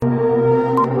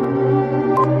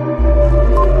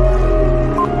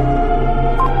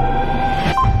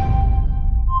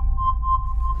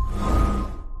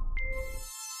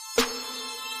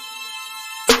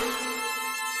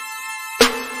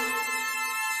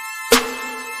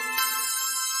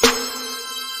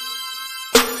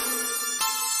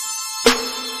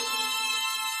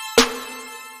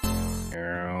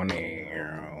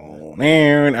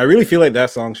Man, I really feel like that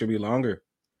song should be longer.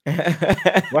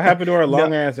 What happened to our No,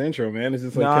 long ass intro, man? It's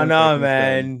just like no, 10 no, seconds.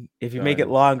 man. If you make it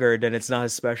longer, then it's not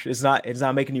as special. It's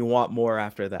not making you want more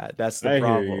after that. That's the I hear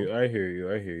problem. you. I hear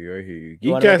you. I hear you. I hear you.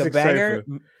 You want to make a Geektastic banger?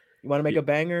 Cypher. You want to make a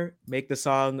banger? Make the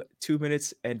song 2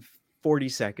 minutes and 40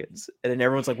 seconds, and then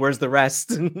everyone's like, "Where's the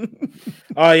rest?"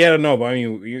 Oh yeah, no, but I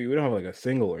mean, we don't have like a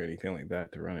single or anything like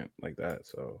that to run it like that.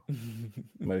 So,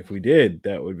 but if we did,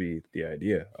 that would be the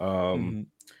idea.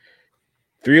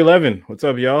 311, what's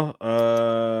up, y'all?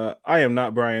 I am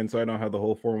not Brian, so I don't have the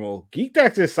whole formal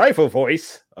Geektastic Cypher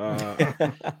voice.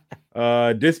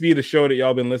 This be the show that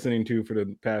y'all been listening to for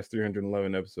the past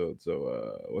 311 episodes.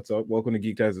 So, what's up? Welcome to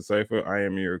Geektastic Cypher. I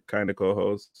am your kind of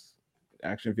co-host,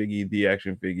 Action Figgy,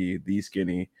 the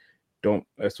Skinny. Don't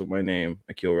mess with my name,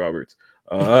 Akil Roberts.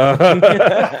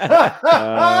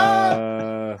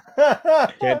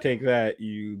 Can't take that,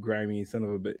 you grimy son of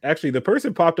a bitch. Actually, the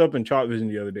person popped up in Chat Vision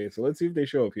the other day, so let's see if they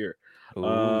show up here.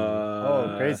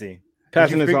 Crazy!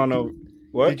 Passing this on over.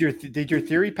 What did your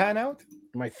theory pan out?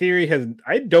 My theory has.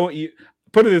 I don't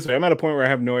put it this way. I'm at a point where I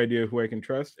have no idea who I can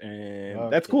trust,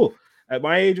 and that's cool. At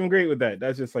my age, I'm great with that.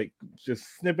 That's just like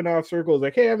snipping off circles.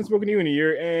 Like, hey, I haven't spoken to you in a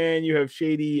year, and you have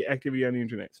shady activity on the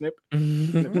internet. Snip,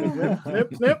 snip, snip,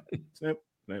 snip, snip, snip,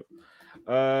 snip.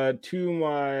 To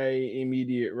my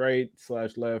immediate right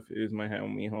 / left is my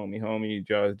homie,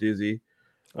 Jaws Dizzy.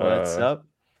 What's up?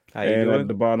 How you doing? At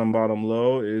the bottom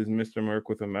low is Mr. Merc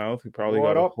with a mouth, who probably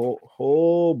got a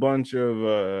whole bunch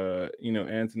of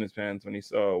ants in his pants when he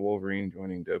saw Wolverine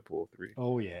joining Deadpool 3.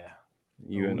 Oh yeah.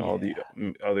 All the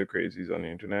other crazies on the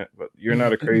internet, but you're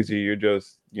not a crazy. You're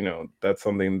just, that's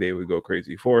something they would go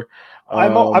crazy for.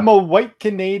 I'm a white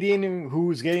Canadian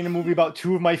who's getting a movie about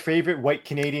two of my favorite white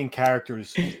Canadian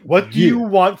characters. What do you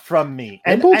want from me?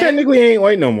 And technically ain't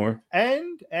white no more.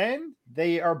 And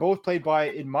they are both played by,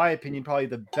 in my opinion, probably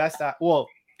the best.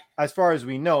 As far as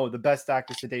we know, the best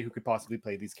actors today who could possibly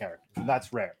play these characters, and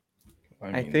that's rare.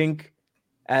 I think.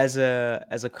 As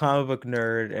a comic book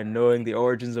nerd and knowing the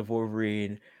origins of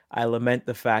Wolverine, I lament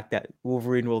the fact that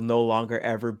Wolverine will no longer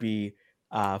ever be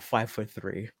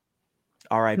 5'3".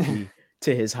 R.I.P.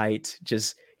 to his height.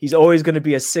 He's always going to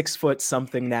be a 6 foot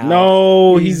something now.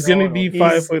 No, he's going to be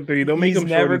 5'3". Don't make him.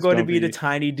 He's never going to be the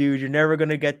tiny dude. You're never going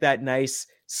to get that nice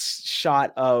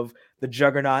shot of the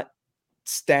Juggernaut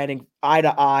standing eye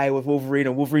to eye with Wolverine,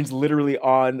 and Wolverine's literally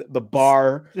on the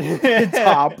bar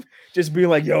top, just being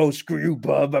like, "Yo, screw you,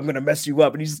 bub! I'm gonna mess you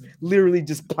up." And he's literally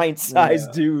just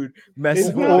pint-sized dude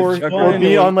messing or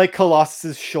be on like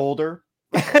Colossus's shoulder.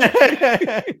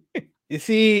 You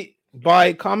see,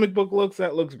 by comic book looks,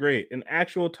 that looks great. An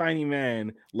actual tiny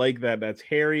man like that's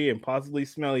hairy and possibly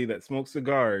smelly, that smokes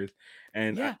cigars,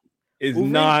 and is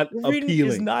Wolverine, not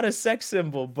appealing. Is not a sex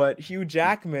symbol, but Hugh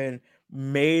Jackman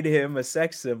made him a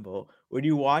sex symbol. When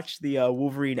you watch the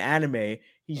Wolverine anime,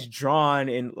 he's drawn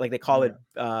in, like, they call it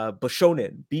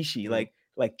Bishonen, Bishi, like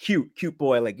cute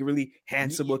boy, like really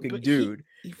handsome looking dude.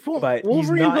 But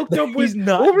Wolverine hooked up with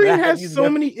Wolverine has so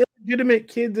many illegitimate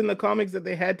kids in the comics that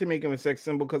they had to make him a sex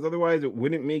symbol, because otherwise it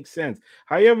wouldn't make sense.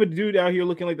 How you have a dude out here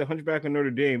looking like the Hunchback of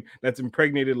Notre Dame that's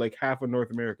impregnated like half of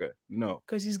North America? No,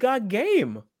 because he's got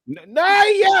game. Women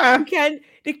can't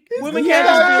just be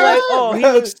like, "Oh, he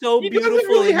looks so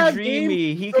beautiful and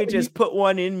dreamy. He could just put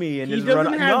one in me and just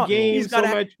run." No, he's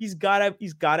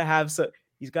gotta have some.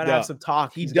 He's got to have some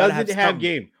talk. He doesn't have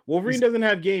game. Wolverine doesn't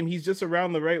have game. He's just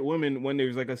around the right woman when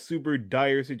there's like a super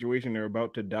dire situation. They're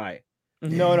about to die.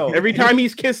 No. Every time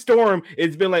he's kissed Storm,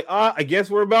 it's been like, I guess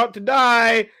we're about to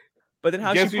die. But then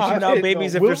how's she popping out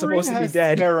babies if they're supposed to be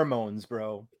dead? Pheromones,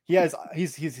 bro.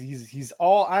 He's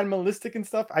all animalistic and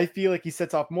stuff. I feel like he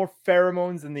sets off more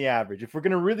pheromones than the average. If we're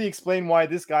gonna really explain why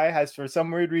this guy has, for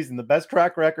some weird reason, the best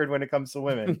track record when it comes to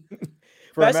women.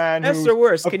 For a man best or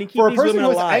worse, can he keep these women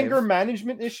alive? For anger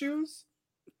management issues,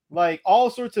 like all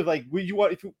sorts of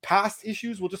past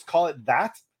issues, we'll just call it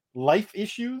that, life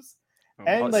issues.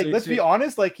 And let's be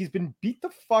honest, like, he's been beat the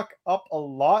fuck up a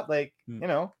lot. Like,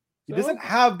 he doesn't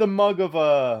have the mug of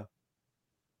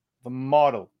the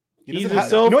model. He's a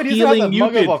self-healing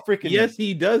mutant. Yes,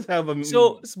 he does have a.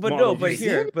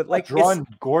 But like, drawn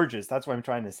gorgeous. That's what I'm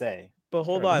trying to say. But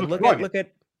hold on,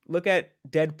 look at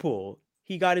Deadpool.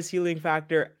 He got his healing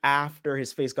factor after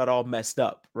his face got all messed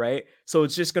up, right? So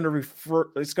it's just gonna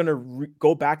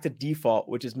go back to default,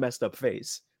 which is messed up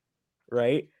face,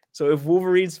 right? So if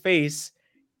Wolverine's face,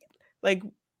 we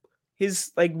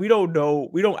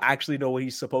don't actually know what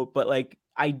he's supposed, but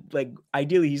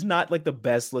ideally he's not like the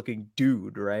best looking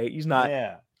dude, right? He's not.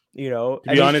 Yeah. To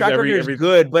be honest, track record is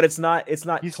good, but it's not. He's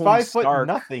Tony 5 foot Stark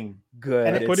nothing good.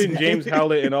 And put in James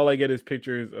Howlett, and all I get is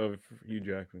pictures of Hugh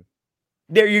Jackman.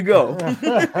 There you go.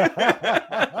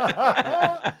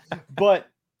 But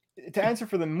to answer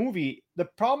for the movie, the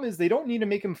problem is they don't need to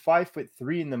make him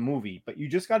 5'3" in the movie, but you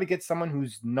just got to get someone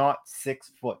who's not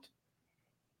 6 foot.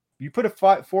 You put a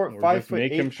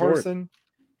 5'8" person,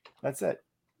 that's it.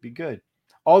 Be good.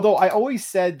 Although I always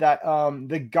said that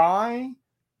the guy,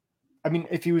 I mean,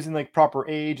 if he was in like proper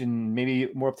age and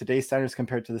maybe more up to date standards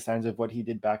compared to the standards of what he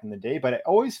did back in the day, but I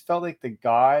always felt like the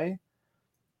guy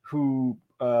who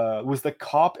was the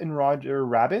cop in Roger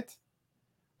Rabbit,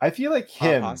 I feel like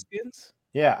him. Bob Hoskins?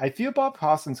 Yeah, I feel Bob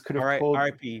Hoskins could have pulled.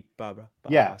 R.I.P. Bob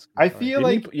Yeah, Hoskins. I feel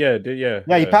like yeah,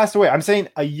 he passed away. I'm saying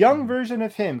a young version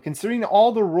of him, considering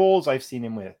all the roles I've seen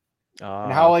him with,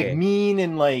 and how like mean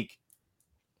and like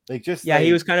just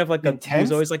he was kind of like intense. He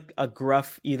was always like a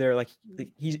gruff, either like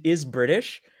he is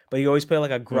British, but he always played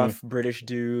like a gruff British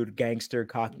dude, gangster,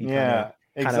 cocky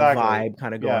kind of vibe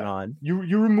kind of going on. You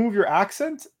remove your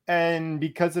accent, and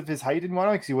because of his height and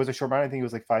whatnot, because he was a short man, I think he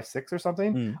was like 5'6" or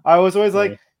something. I was always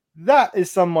like, that is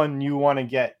someone you want to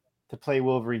get to play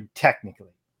Wolverine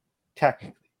technically.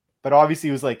 But obviously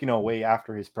he was like, way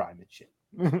after his prime and shit.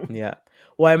 Yeah.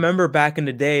 Well, I remember back in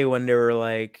the day when they were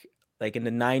like in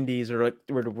the 90s, or like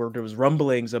where there was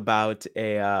rumblings about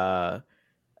a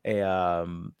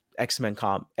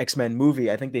X-Men movie.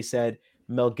 I think they said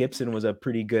Mel Gibson was a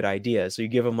pretty good idea. So you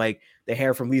give him like the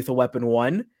hair from Lethal Weapon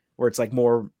 1, where it's like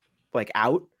more like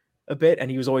out a bit, and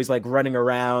he was always like running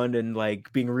around and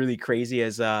like being really crazy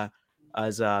as not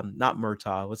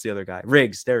Murtaugh, what's the other guy?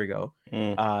 Riggs, there we go.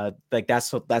 Like that's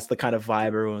the kind of vibe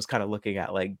everyone was kind of looking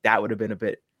at. Like that would have been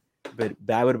but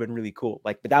that would have been really cool.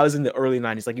 Like, but that was in the early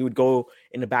 90s. Like you would go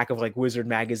in the back of like Wizard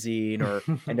magazine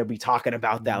and they'll be talking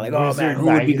about that. Like, oh man, who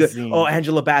would be good? Oh,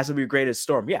 Angela Bassett would be great as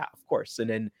Storm. Yeah, of course. And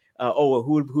then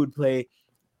who would play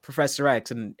Professor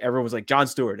X? And everyone was like Jon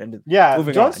Stewart. And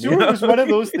Jon Stewart was one of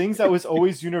those things that was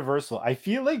always universal. I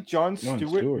feel like Jon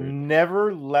Stewart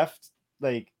never left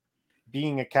like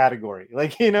being a category.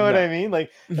 Like, what I mean? Like,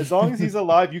 as long as he's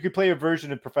alive, you could play a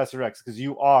version of Professor X because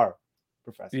you are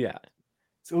Professor. Yeah.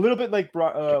 It's a little bit like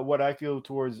what I feel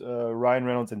towards Ryan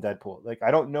Reynolds and Deadpool. Like,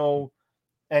 I don't know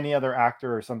any other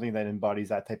actor or something that embodies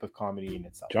that type of comedy in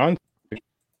itself. Jon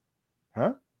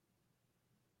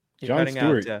You're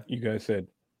Stewart, you guys said.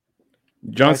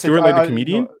 Jon Stewart, like the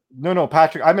comedian? No,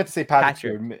 Patrick. I meant to say Patrick.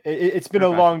 Stewart. It's been a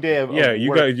long day of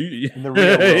you guys. In the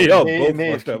real world.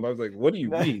 Both fucked up. I was like, what do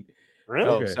you mean? Really?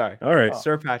 Okay. Oh, sorry. All right.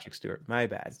 Sir Patrick Stewart. My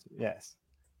bad. Yes.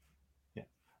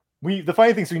 The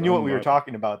funny thing is we knew what we were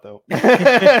talking about, though.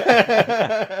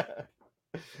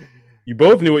 You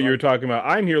both knew what you were talking about.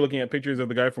 I'm here looking at pictures of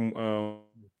the guy from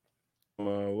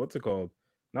what's it called?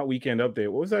 Not Weekend Update.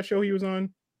 What was that show he was on?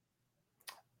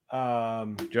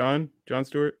 Jon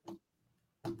Stewart.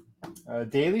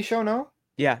 Daily Show, no?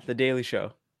 Yeah, The Daily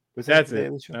Show. That's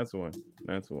it. That's the one.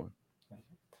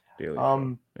 Daily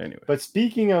Show. Anyway. But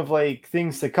speaking of like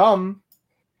things to come,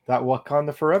 that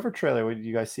Wakanda Forever trailer, did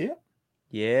you guys see it?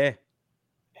 Yeah.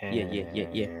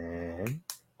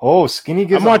 Oh, Skinny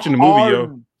gives. I'm watching the movie,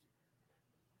 yo.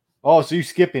 Oh, so you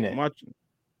skipping it? I'm watching.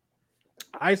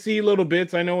 I see little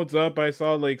bits. I know what's up. I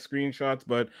saw like screenshots,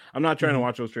 but I'm not trying to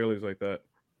watch those trailers like that.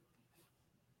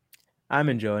 I'm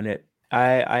enjoying it.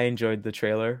 I enjoyed the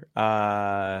trailer.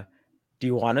 Do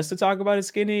you want us to talk about it,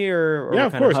 Skinny, or yeah,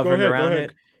 of course. Go ahead.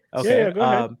 It? Okay. Yeah, go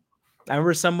ahead. I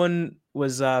remember someone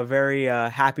was very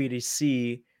happy to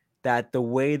see that the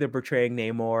way they're portraying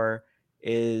Namor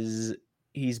is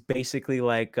he's basically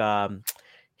like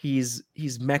he's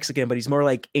Mexican, but he's more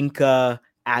like Inca,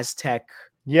 Aztec,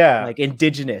 like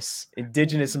indigenous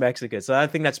Mexican. So I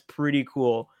think that's pretty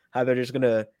cool how they're just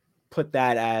gonna put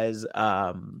that as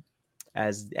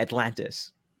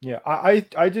Atlantis. Yeah,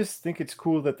 I just think it's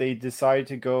cool that they decide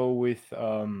to go with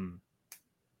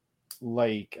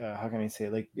like how can I say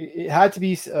it? Like it had to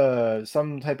be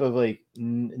some type of like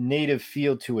native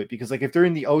feel to it, because like if they're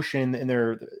in the ocean and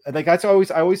they're like, I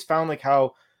always found like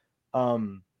how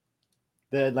the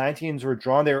Atlanteans were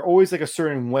drawn, they're always like a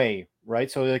certain way,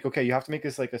 right? So like, okay, you have to make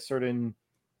this like a certain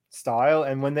style,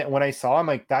 and when I saw, I'm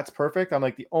like, that's perfect. I'm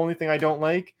like, the only thing I don't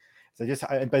like is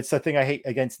but it's the thing I hate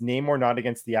against Namor, not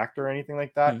against the actor or anything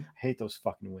like that. I hate those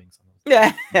fucking wings.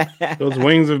 Yeah, those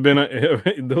wings have been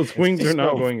those wings are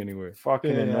not going anywhere.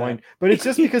 Fucking annoying. But it's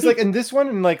just because like in this one,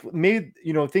 and like maybe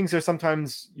things are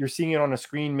sometimes you're seeing it on a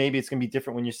screen, maybe it's gonna be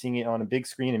different when you're seeing it on a big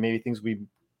screen, and maybe things will be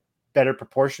better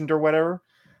proportioned or whatever.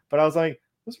 But I was like,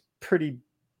 those are pretty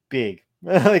big.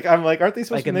 Like I'm like, aren't they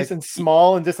supposed to be nice and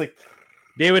small and just like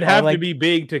they would have to be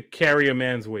big to carry a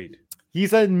man's weight.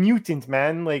 He's a mutant,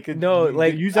 man. Like no,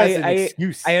 like use that as an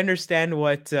excuse. I understand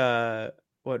what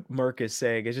Merc is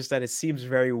saying. It's just that it seems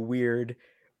very weird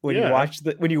when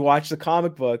you watch the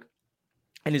comic book,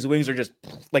 and his wings are just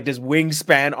like this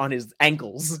wingspan on his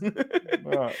ankles,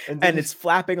 and it's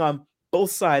flapping on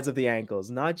both sides of the ankles,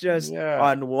 not just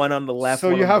on one on the left. So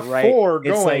one you on have the right. four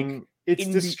going. It's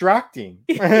distracting.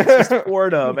 It's just four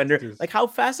of them, and they're like, how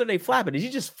fast are they flapping? Is he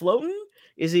just floating?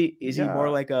 Is he more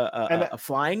like a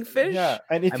flying fish? Yeah,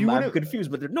 and if I'm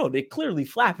confused, but they clearly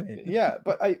flapping. Yeah,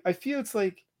 but I feel it's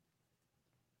like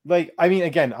I mean,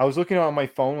 again, I was looking on my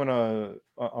phone when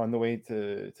on the way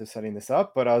to setting this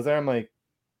up, but I was there. I'm like,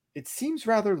 it seems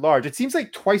rather large. It seems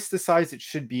like twice the size it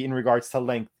should be in regards to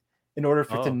length, in order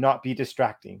for it to not be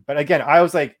distracting. But again, I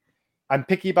was like, I'm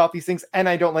picky about these things, and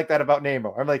I don't like that about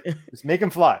Namor. I'm like, just make him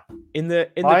fly. In the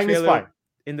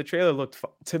trailer,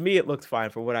 to me, it looked fine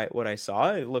for what I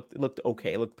saw. It looked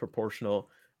okay. It looked proportional.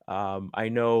 I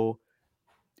know,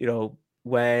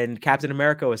 when Captain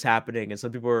America was happening, and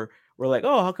some people were like,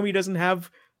 "Oh, how come he doesn't have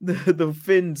the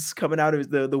fins coming out of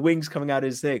the wings coming out of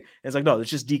his thing?" And it's like, no, it's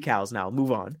just decals now.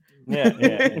 Move on. Yeah.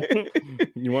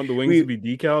 You want the wings to be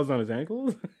decals on his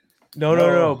ankles?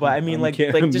 No. But I mean, I'm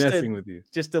just messing with you.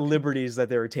 Just the liberties that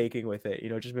they were taking with it.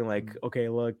 Just being like, okay,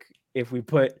 look, if we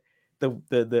put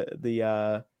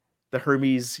the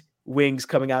Hermes wings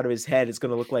coming out of his head, it's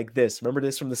gonna look like this. Remember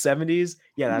this from the 70s?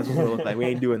 Yeah, that's what it look like. We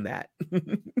ain't doing that.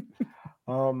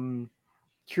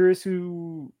 Curious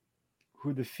who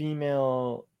the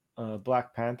female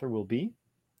Black Panther will be.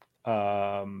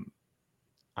 I'm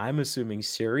assuming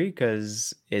Shuri,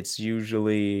 because it's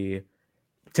usually,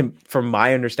 from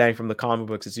my understanding from the comic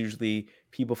books, it's usually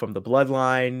people from the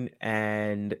bloodline,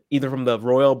 and either from the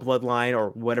royal bloodline or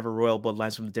whatever royal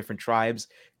bloodlines from the different tribes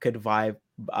could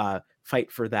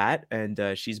fight for that. And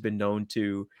she's been known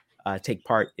to take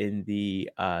part in the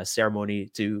ceremony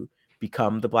to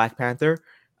become the Black Panther.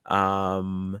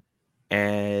 And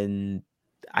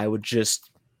I would just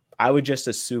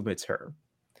assume it's her.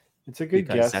 It's a good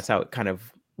guess. That's how it kind of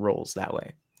rolls that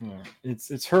way. Yeah,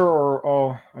 it's her,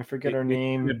 or I forget her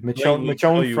name.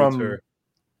 Michonne from her.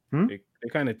 They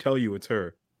kind of tell you it's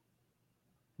her.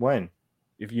 When?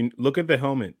 If you look at the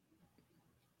helmet.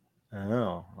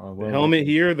 Oh, the helmet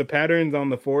here, the patterns on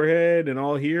the forehead and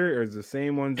all here is the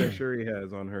same ones that Shuri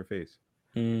has on her face.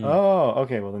 Oh,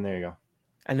 okay. Well, then there you go.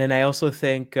 And then I also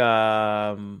think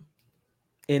in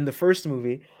the first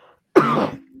movie,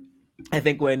 I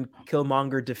think when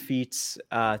Killmonger defeats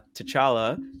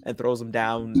T'Challa and throws him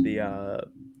down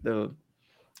the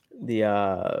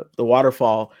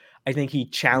waterfall, I think he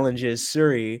challenges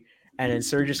Shuri, and then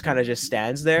Shuri just kind of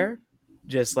stands there,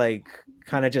 just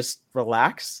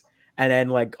relax, and then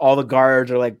like all the guards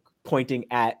are like pointing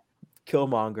at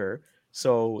Killmonger,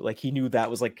 so like he knew that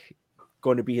was like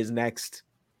going to be his next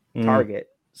target.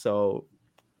 So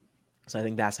I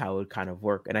think that's how it would kind of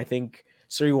work, and I think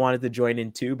Shuri wanted to join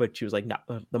in too, but she was like, "No."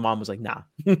 The mom was like, "Nah,"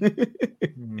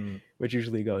 which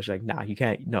usually goes. She's like, "Nah, you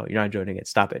can't. No, you're not joining it.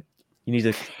 Stop it. You need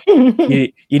to.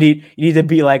 you need to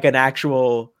be like an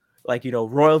actual, like,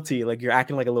 royalty. Like you're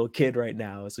acting like a little kid right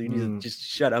now. So you need to just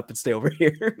shut up and stay over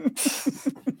here."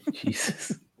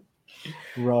 Jesus,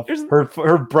 rough.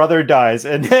 Her brother dies,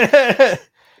 and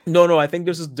no. I think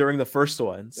this is during the first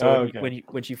one. So okay.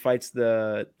 when she fights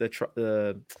the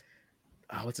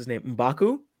what's his name,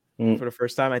 M'Baku. For the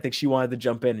first time, I think she wanted to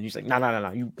jump in, and he's like,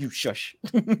 "No, you shush."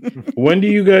 When do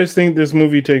you guys think this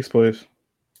movie takes place?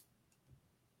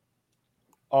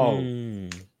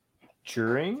 During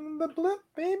the blip,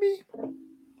 maybe?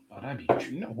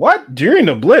 What? During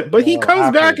the blip? But he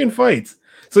comes back and fights.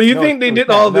 So you think they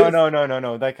did all this?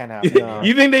 No, that can't happen.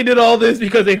 You think they did all this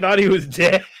because they thought he was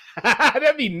dead?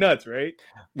 That'd be nuts, right?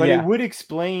 But it would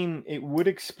explain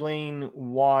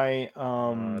why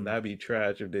that'd be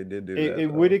trash if they did do that.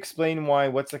 It would explain why,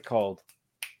 what's it called?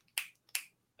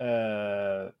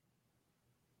 They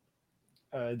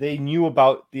knew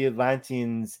about the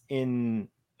Atlanteans in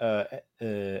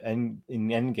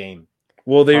Endgame.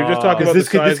 Well, they were just talking about the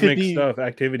seismic stuff,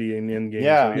 activity in Endgame.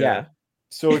 Yeah.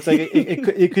 So it's like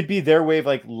it could be their way of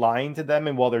like lying to them,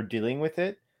 and while they're dealing with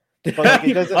it. But like,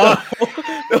 it doesn't.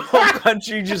 The whole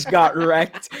country just got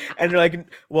wrecked, and they're like,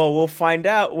 "Well, we'll find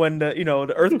out when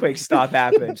the earthquakes stop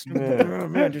happening." Oh,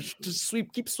 man, just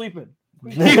keep sweeping.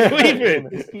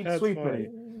 Keep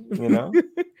sweeping.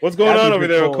 What's going on over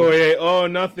there, Okoye? Oh,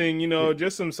 nothing.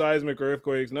 Just some seismic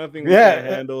earthquakes. Nothing we can't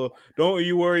handle. Don't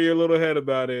you worry your little head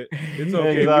about it. It's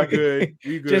okay. Exactly.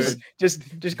 We good.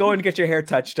 Just go and get your hair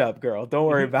touched up, girl. Don't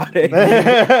worry about it.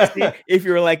 See, if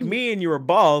you were like me and you were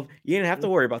bald, you didn't have to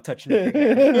worry about touching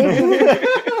it.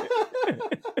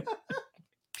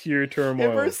 Pure turmoil.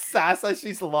 If her Sasa,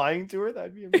 she's lying to her,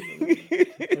 that'd be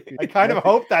amazing. I kind of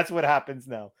hope that's what happens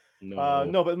now.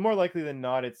 No, but more likely than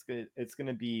not, it's going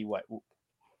to be what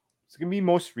It's gonna be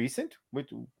most recent.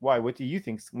 Why? What do you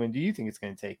think? When do you think it's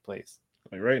gonna take place?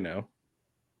 Like right now.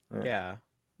 Yeah,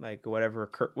 like whatever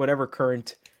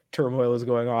current turmoil is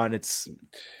going on, it's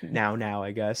now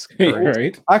I guess.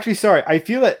 Right. Actually, sorry. I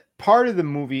feel that part of the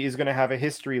movie is going to have a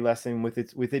history lesson with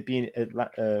it being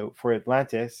for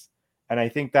Atlantis, and I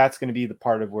think that's going to be the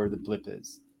part of where the blip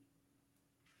is.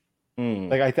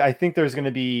 Like I think there's going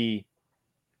to be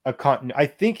I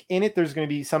think in it there's going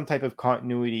to be some type of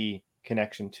continuity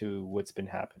connection to what's been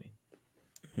happening.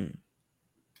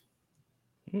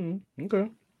 Okay.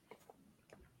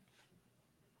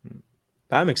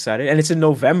 I'm excited, and it's in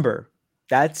November.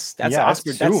 That's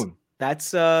Oscar. Soon.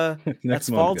 That's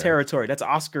fall territory. That's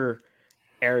Oscar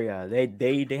area.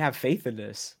 They have faith in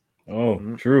this. Oh,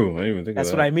 true. I didn't even think that's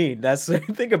of that. what I mean. That's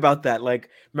think about that. Like,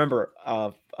 remember,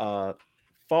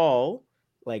 fall,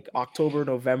 like October,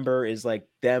 November is like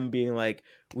them being like,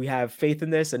 we have faith in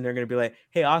this, and they're gonna be like,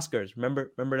 hey, Oscars,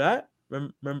 remember that?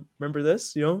 Remember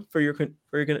this? You know,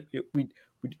 we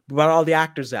brought all the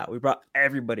actors out. We brought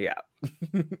everybody out.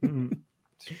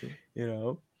 You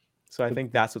know, so I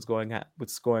think that's what's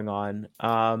going on.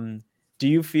 Do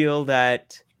you feel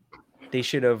that they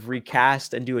should have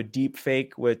recast and do a deep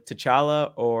fake with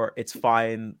T'Challa, or it's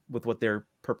fine with what they're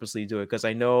purposely doing? Because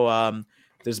I know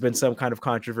there's been some kind of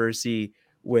controversy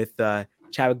with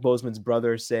Chadwick Boseman's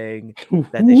brother saying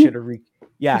that they should have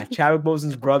Chadwick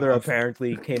Boseman's brother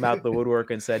apparently came out the woodwork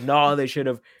and said no, they should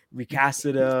have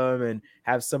recasted him and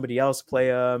have somebody else play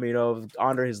him, you know,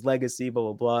 honor his legacy, blah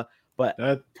blah blah. But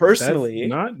personally,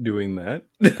 not doing that.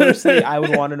 Personally, I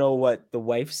would want to know what the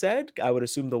wife said. I would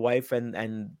assume the wife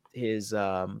and his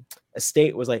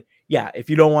estate was like, yeah, if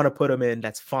you don't want to put him in,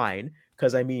 that's fine.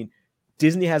 Because I mean,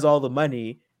 Disney has all the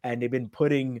money, and they've been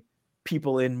putting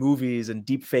people in movies and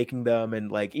deep faking them,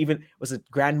 and like even was it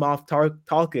Grand Moff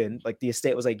Tarkin? Like the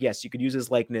estate was like, yes, you could use his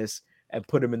likeness and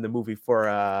put him in the movie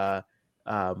for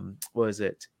what was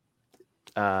it?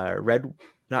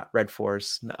 Not Red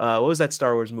Force. What was that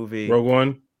Star Wars movie?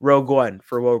 Rogue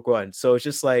One. So it's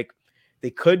just like they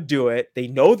could do it. They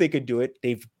know they could do it.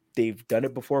 They've done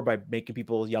it before by making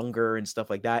people younger and stuff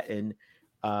like that in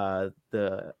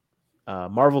the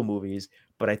Marvel movies.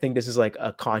 But I think this is like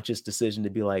a conscious decision to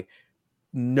be like,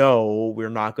 no, we're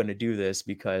not going to do this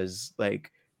because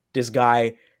like this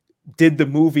guy did the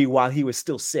movie while he was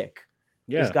still sick.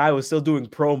 Yeah. This guy was still doing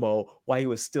promo while he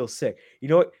was still sick. You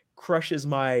know what crushes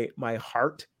my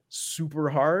heart super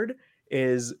hard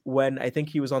is when I think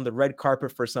he was on the red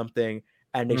carpet for something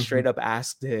and they straight up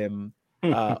asked him,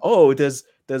 oh, does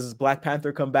Black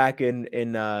Panther come back in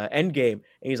Endgame? And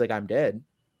he's like, I'm dead.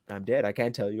 I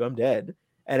can't tell you, I'm dead.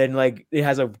 And then like it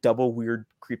has a double weird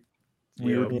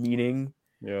meaning.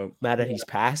 Yeah. Now that he's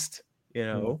passed, you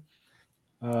know.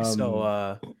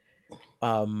 I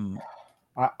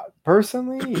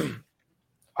personally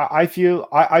I feel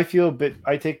a bit.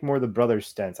 I take more the brother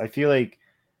stance. I feel like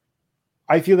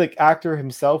actor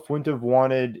himself wouldn't have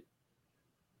wanted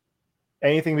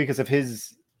anything because of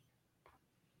his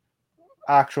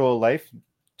actual life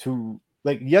to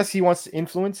like. Yes, he wants to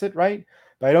influence it, right?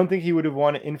 But I don't think he would have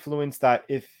wanted to influence that.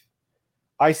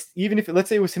 Even if let's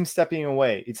say it was him stepping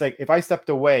away, it's like if I stepped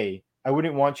away, I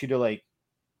wouldn't want you to like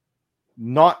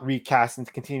not recast and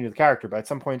to continue the character. But at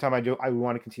some point in time, I would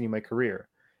want to continue my career.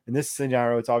 In this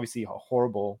scenario, it's obviously a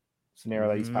horrible scenario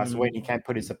that he's passed away and he can't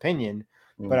put his opinion.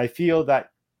 But I feel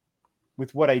that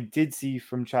with what I did see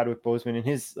from Chadwick Boseman and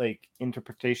his like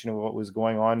interpretation of what was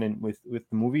going on and with the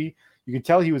movie, you can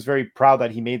tell he was very proud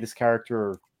that he made this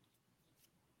character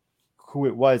who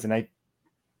it was. And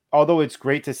although it's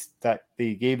great that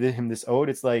they gave him this ode,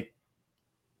 it's like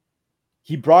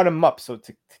he brought him up so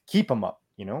to keep him up,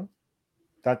 you know.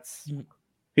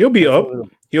 He'll be up.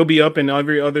 He'll be up in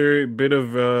every other bit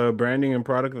of branding and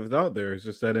product that's out there. It's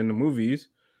just that in the movies,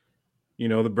 you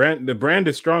know, the brand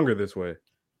is stronger this way.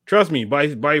 Trust me,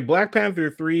 by Black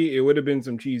Panther 3, it would have been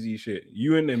some cheesy shit.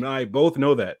 You and I both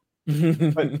know that.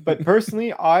 but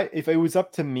personally, if it was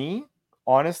up to me,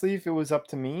 honestly,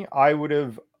 I would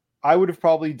have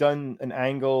probably done an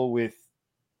angle with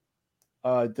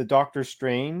the Doctor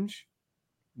Strange.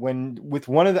 With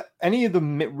any of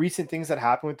the recent things that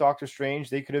happened with Doctor Strange,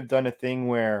 they could have done a thing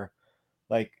where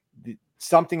like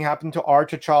something happened to our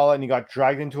T'Challa and he got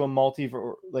dragged into a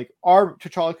multiverse. Like our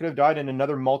T'Challa could have died and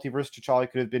another multiverse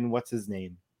T'Challa could have been what's his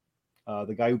name,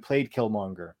 the guy who played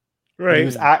Killmonger,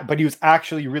 right? But he was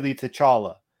actually really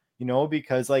T'Challa, you know,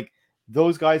 because like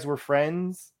those guys were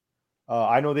friends.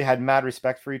 I know they had mad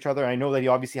respect for each other. I know that he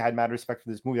obviously had mad respect for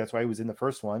this movie. That's why he was in the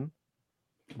first one.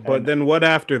 But then what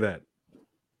after that?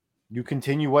 You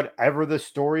continue whatever the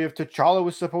story of T'Challa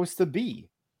was supposed to be.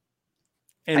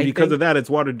 And because of that, it's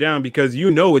watered down because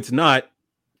it's not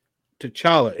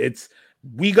T'Challa. It's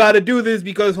we got to do this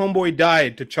because homeboy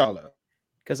died, T'Challa.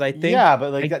 Because I think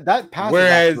but like that passes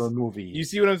after a movie. You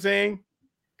see what I'm saying?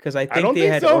 Because I think they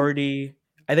had already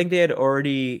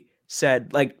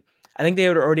said, like, I think they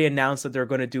had already announced that they're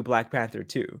going to do Black Panther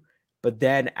 2. But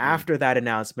then after that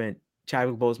announcement,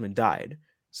 Chadwick Boseman died.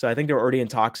 So I think they were already in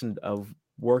talks of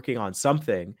working on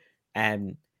something.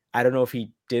 And I don't know if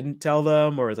he didn't tell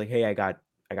them or was like, hey, I got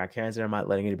cancer, I'm not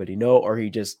letting anybody know, or he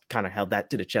just kind of held that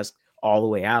to the chest all the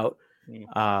way out.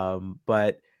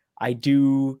 But I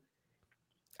do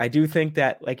think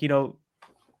that, like,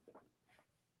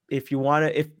 if you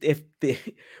want to,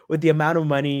 with the amount of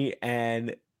money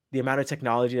and the amount of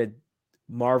technology that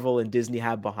Marvel and Disney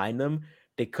have behind them,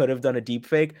 they could have done a deep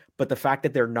fake. But the fact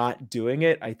that they're not doing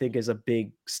it, I think, is a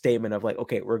big statement of like,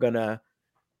 okay, we're gonna,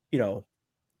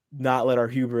 not let our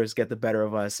hubris get the better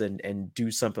of us and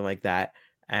do something like that.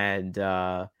 And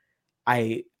I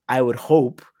would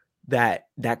hope that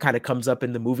kind of comes up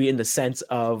in the movie, in the sense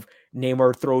of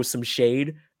Namor throws some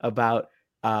shade about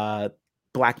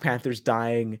Black Panthers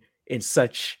dying in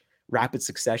such rapid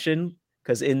succession.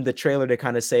 Because in the trailer, they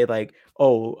kind of say like,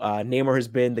 Namor has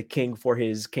been the king for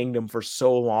his kingdom for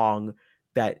so long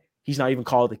that he's not even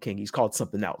called the king. He's called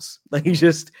something else. Like he's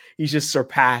just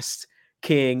surpassed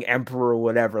king, emperor,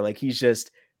 whatever. Like he's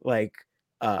just like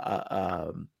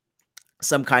some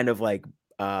kind of like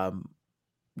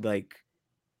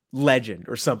legend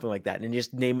or something like that. And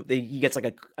just he gets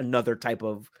like another type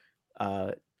of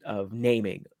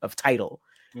naming of title.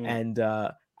 And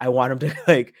I want him to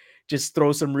like just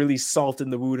throw some really salt in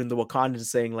the wound in the Wakandans,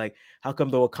 saying like, how come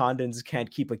the Wakandans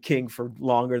can't keep a king for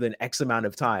longer than X amount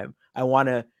of time? I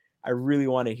really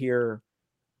want to hear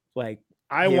like,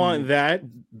 I want that.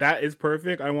 That is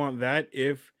perfect. I want that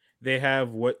if they have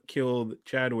what killed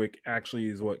Chadwick actually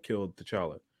is what killed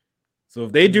T'Challa. So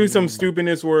if they do some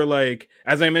stupidness where, like,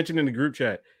 as I mentioned in the group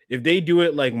chat, if they do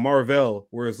it like Marvel,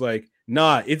 where it's like,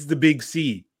 nah, it's the big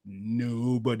C,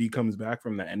 nobody comes back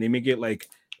from that. And they make it like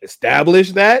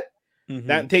establish that,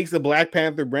 that takes the Black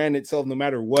Panther brand itself, no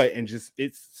matter what, and just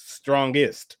it's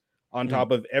strongest on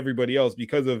top of everybody else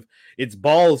because of its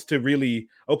balls to really,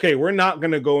 okay, we're not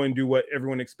going to go and do what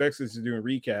everyone expects us to do in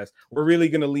recast. We're really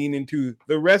going to lean into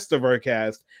the rest of our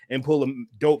cast and pull them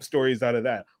dope stories out of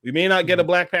that. We may not get a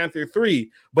Black Panther 3,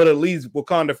 but at least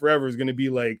Wakanda Forever is going to be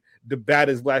like the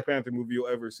baddest Black Panther movie you'll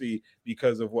ever see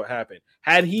because of what happened.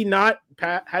 Had they not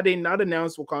announced had they not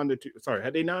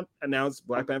announced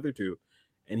Black Panther 2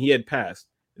 and he had passed,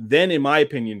 then in my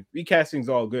opinion, recasting's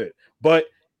all good. But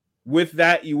with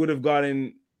that, it would have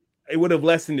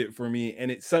lessened it for me,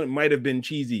 and it might have been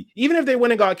cheesy. Even if they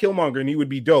went and got Killmonger and he would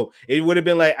be dope, it would have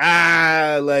been like,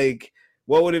 like,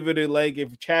 what would it have been like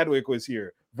if Chadwick was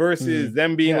here? Versus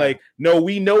them being like, no,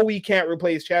 we know we can't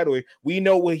replace Chadwick. We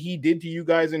know what he did to you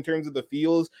guys in terms of the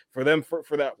feels for them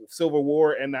for that Civil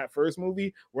War and that first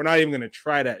movie. We're not even going to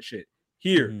try that shit.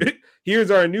 Here,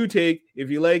 here's our new take. If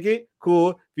you like it,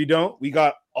 cool. If you don't, we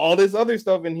got all this other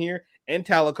stuff in here, and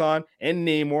Talakon, and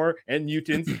Namor, and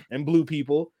mutants, and blue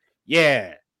people.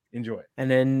 Yeah, enjoy.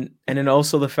 And then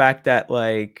also the fact that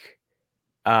like,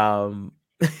 when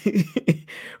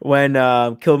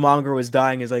Killmonger was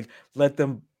dying, is like, let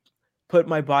them put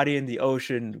my body in the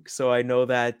ocean so I know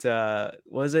that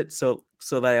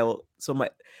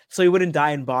so he wouldn't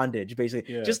die in bondage,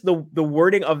 basically. Yeah. Just the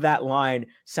wording of that line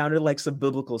sounded like some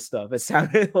biblical stuff. It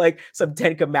sounded like some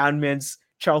 10 Commandments.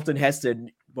 Charlton Heston,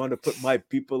 want to put my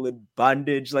people in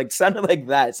bondage, like sounded like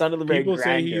that. It sounded very people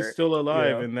grander, say he's still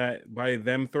alive, and that by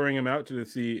them throwing him out to the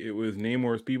sea, it was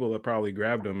Namor's people that probably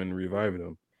grabbed him and revived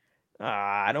him.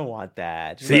 I don't want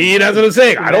that. See, that's what I'm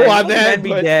saying. I don't want that. Let the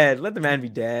man be dead. Let the man be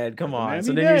dead. Come on.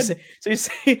 So then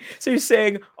you're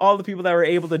saying all the people that were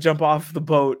able to jump off the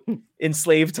boat in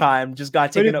slave time just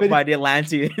got taken up by the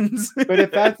Atlanteans. But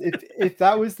if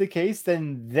that was the case,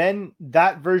 then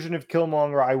that version of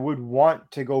Killmonger, I would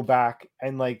want to go back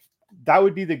and like that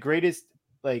would be the greatest.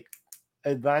 Like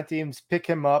Atlanteans pick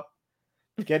him up,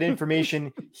 get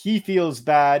information. He feels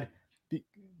bad.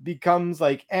 Becomes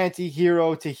like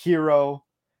anti-hero to hero.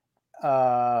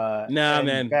 Nah,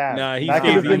 he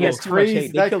has too much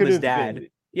hate. They killed his dad.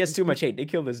 He has too much hate. They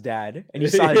killed his dad, and you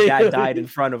saw his dad died in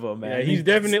front of him, man. Yeah, he's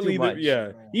definitely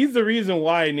he's the reason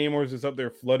why Namor's just up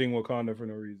there flooding Wakanda for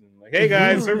no reason. Like, hey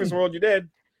guys, surface world, you're dead.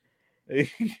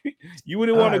 You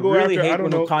wouldn't want to go really after. Hate I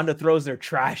don't when know. Wakanda throws their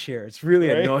trash here. It's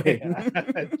really annoying.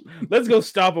 Let's go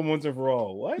stop him once and for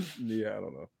all. What? Yeah, I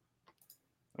don't know.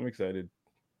 I'm excited.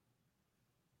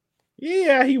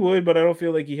 Yeah, he would, but I don't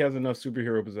feel like he has enough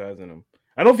superhero pizzazz in him.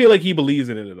 I don't feel like he believes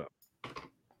in it enough.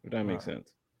 If that makes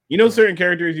sense. You know, certain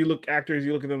characters, actors,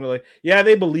 you look at them, they're like, yeah,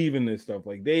 they believe in this stuff.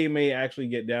 Like they may actually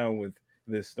get down with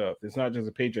this stuff. It's not just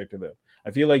a paycheck to them.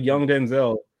 I feel like young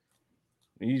Denzel,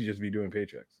 he'd just be doing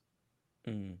paychecks.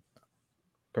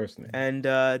 Personally. And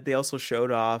they also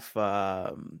showed off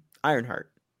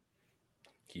Ironheart.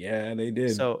 Yeah, they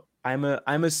did. So I'm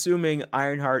assuming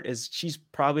Ironheart she's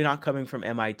probably not coming from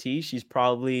MIT. She's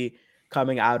probably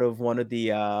coming out of one of the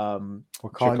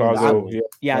Chicago,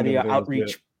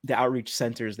 the outreach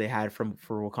centers they had for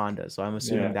Wakanda. So I'm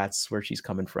assuming that's where she's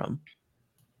coming from.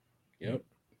 Yep.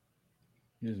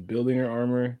 Just building her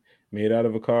armor made out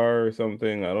of a car or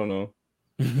something. I don't know.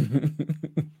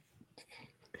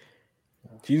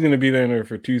 She's gonna be there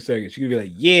for 2 seconds. She's gonna be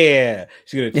like, "Yeah."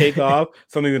 She's gonna take off.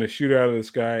 Something's gonna shoot her out of the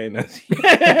sky, and that's.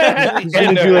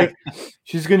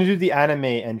 She's gonna do the anime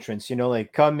entrance. You know,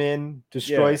 like come in,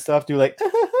 destroy stuff, do like,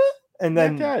 and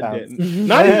then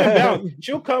not even bounce.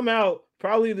 She'll come out,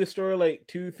 probably destroy like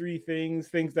 2-3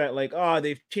 things that like,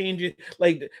 they've changed it.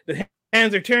 Like the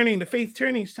hands are turning, the face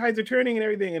turning, sides are turning, and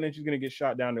everything, and then she's gonna get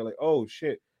shot down. They're like, "Oh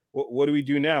shit, what do we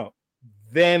do now?"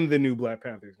 Then the new Black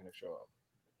Panther is gonna show up.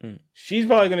 She's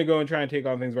probably gonna go and try and take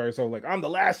on things by herself, like I'm the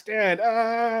last stand.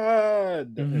 Yeah,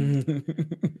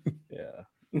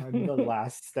 I'm the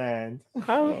last stand.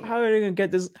 How are they gonna get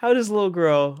this? How this little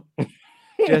girl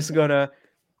just gonna?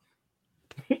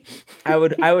 I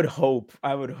would hope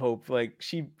like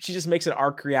she just makes an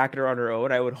arc reactor on her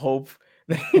own. I would hope.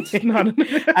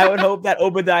 I would hope that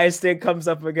Obadiah stick comes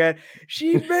up again.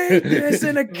 She made this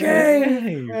in a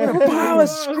cave with a pile of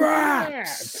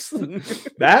scraps.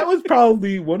 That was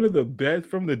probably one of the best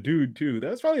from the dude too.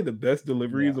 That's probably the best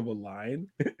deliveries of a line.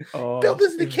 Built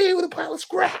this in a cave with a pile of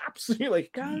scraps. And you're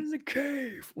like, got in the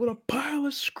cave with a pile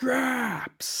of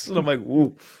scraps. And I'm like,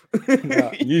 woo.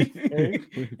 You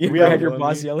ever had your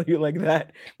boss yell at you like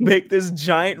that? Make this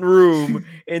giant room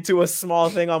into a small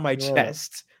thing on my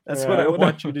chest. That's what I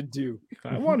want you to do.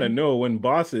 I want to know when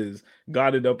bosses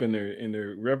got it up in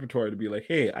their repertoire to be like,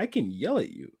 "Hey, I can yell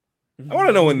at you." I want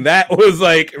to know when that was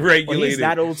like regulated. Well, he's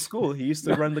that old school. He used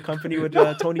to run the company with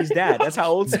Tony's dad. That's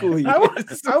how old school he is.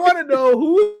 I want to know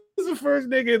who was the first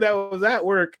nigga that was at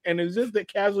work and it was just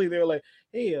that casually they were like,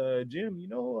 "Hey, Jim, you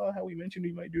know how we mentioned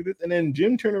we might do this?" And then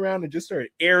Jim turned around and just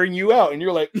started airing you out, and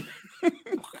you're like,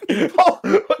 "Hey,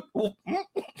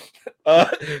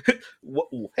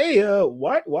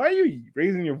 why are you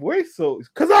raising your voice so?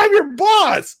 Because I'm your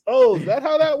boss." Oh, is that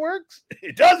how that works?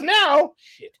 It does now.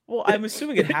 Shit. Well, I'm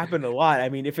assuming it happened a lot. I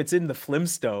mean, if it's in the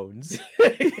Flintstones,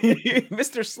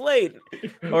 Mr. Slate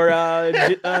or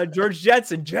George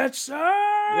Jetson,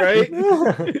 right?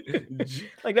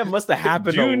 Like that must have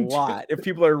happened a lot. If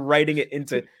people are writing it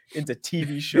into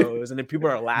TV shows and then people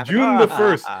are laughing.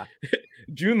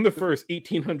 June the 1st,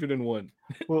 1801.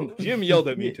 Well, Jim yelled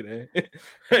at me today.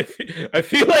 I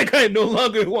feel like I no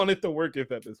longer wanted to work at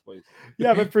this place.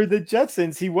 Yeah, but for the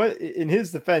Jetsons, he was, in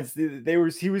his defense,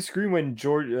 he was screaming when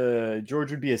George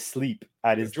would be asleep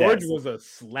at his George desk. was a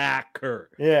slacker.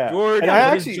 Yeah, George,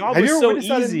 his job was so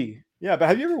easy. Yeah, but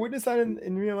have you ever witnessed that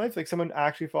in real life? Like someone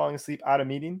actually falling asleep at a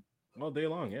meeting? All day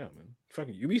long, yeah, man.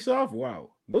 Fucking Ubisoft,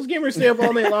 wow. Those gamers stay up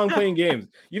all night long playing games.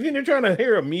 You think they're trying to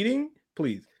hear a meeting?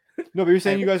 Please. No, but you're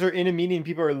saying you guys are in a meeting,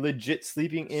 people are legit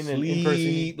sleeping in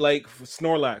person, like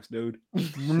Snorlax, dude.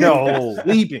 No,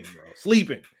 sleeping, bro,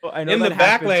 sleeping. Well, I know in the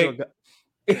back, like.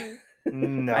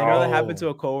 No, I know that happened to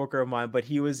a coworker of mine, but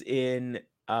he was in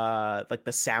like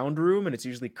the sound room, and it's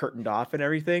usually curtained off and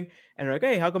everything. And they're like,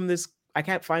 "Hey, how come I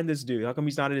can't find this dude? How come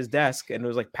he's not at his desk?" And it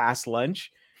was like past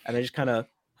lunch, and I just kind of,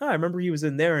 I remember he was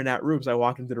in there in that room. So I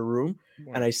walked into the room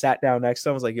and I sat down next to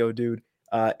him. I was like, "Yo, dude,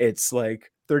 it's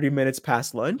like 30 minutes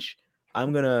past lunch.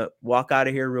 I'm gonna walk out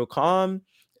of here real calm,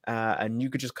 and you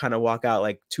could just kind of walk out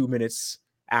like 2 minutes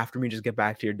after me. Just get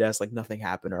back to your desk like nothing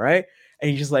happened, all right?" And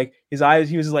he just like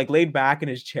he was like laid back in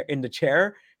his chair, in the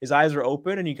chair. His eyes were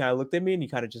open, and he kind of looked at me, and he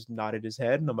kind of just nodded his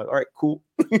head, and I'm like, "All right, cool."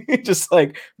 Just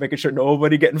like making sure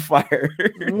nobody getting fired.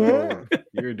 Oh,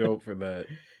 you're dope for that.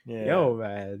 Yeah. Yo,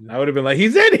 man, I would have been like,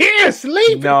 "He's in here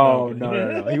sleeping." No.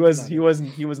 He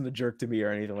wasn't a jerk to me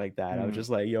or anything like that. I was just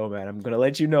like, "Yo, man, I'm gonna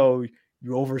let you know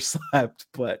you overslept,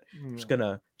 but I'm just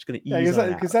gonna ease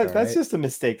on because that's just a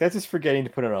mistake. That's just forgetting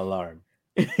to put an alarm.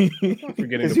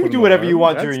 Because you do whatever you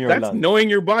want during your lunch. That's knowing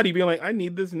your body, being like, "I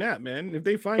need this nap, man. If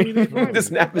they find me, they find me.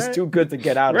 This nap is too good to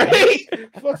get out of." Right?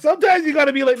 Well, sometimes you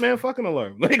gotta be like, "Man, fucking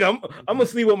alarm." Like I'm gonna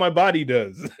see what my body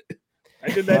does. I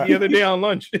did that the other day on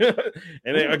lunch,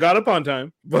 and I got up on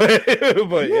time. But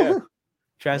yeah.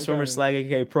 Transformer Slag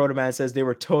aka Protoman says they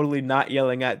were totally not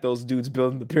yelling at those dudes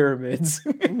building the pyramids.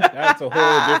 That's a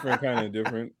whole different kind of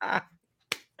different.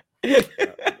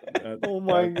 Oh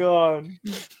my god.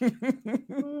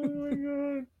 Oh my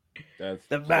god. That's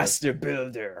the master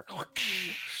builder.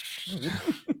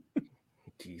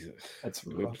 Jesus. That's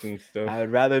rough. Stuff. I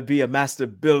would rather be a master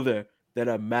builder than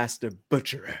a master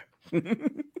butcherer.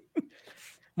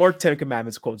 More Ten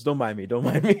Commandments quotes. Don't mind me. Don't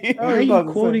mind me. Why are you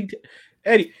quoting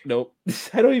Eddie? Nope.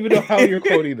 I don't even know how you're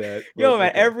quoting that. Yo,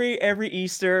 man, every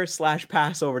Easter /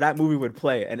 Passover, that movie would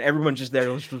play, and everyone just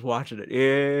there was just watching it.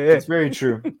 Yeah, it's very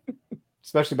true.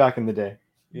 Especially back in the day.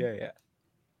 Yeah.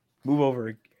 Move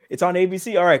over. It's on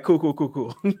ABC. All right,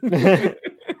 cool.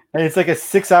 And it's like a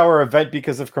 6-hour event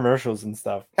because of commercials and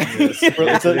stuff. Yes.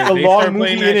 It's a long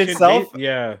movie in itself.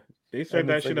 They start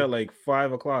that shit at like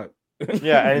 5 o'clock.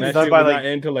 Yeah, and it's done by like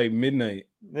until like midnight.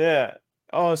 Yeah.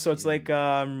 Oh, so it's like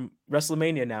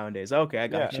WrestleMania nowadays. Okay, I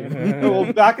got you.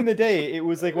 Well, back in the day, it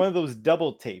was like one of those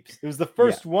double tapes. It was the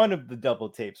first one of the double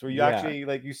tapes where you actually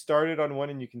like you started on one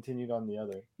and you continued on the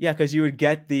other. Yeah, because you would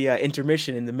get the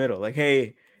intermission in the middle. Like,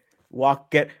 hey,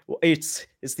 it's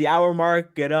the hour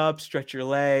mark. Get up, stretch your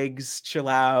legs, chill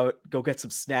out, go get some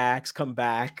snacks, come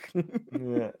back.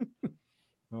 Yeah.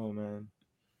 Oh man,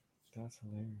 that's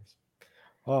hilarious.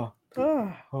 Oh.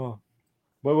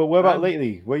 What about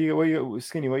lately? What you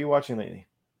Skinny? What are you watching lately?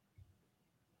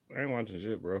 I ain't watching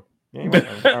shit, bro.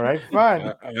 All right,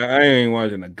 fine. I ain't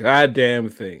watching a goddamn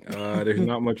thing. There's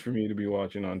not much for me to be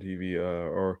watching on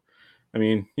TV.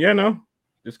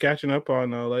 Just catching up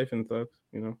on life and stuff.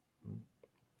 You know.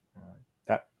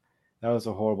 That was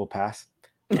a horrible pass.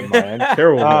 On my end.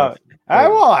 Terrible. I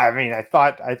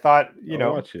thought you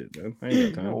know. Watch it, man. I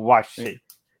ain't got time. Watch it.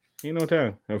 Ain't no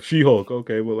time. She-Hulk,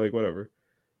 okay, but like whatever.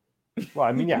 Well,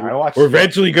 I mean, yeah, I watched. We're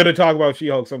eventually gonna talk about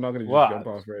She-Hulk, so I'm not gonna just jump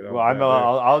off right now.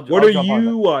 Well, what are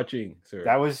you watching, sir?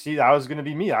 That was gonna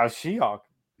be me. I was She-Hulk.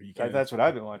 That's what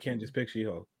I've been watching. You can't just pick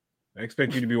She-Hulk. I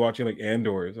expect you to be watching like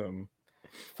Andor or something.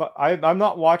 I'm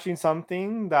not watching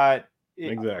something that.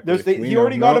 Exactly. He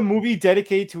already got a movie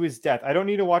dedicated to his death. I don't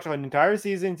need to watch an entire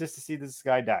season just to see this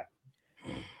guy die.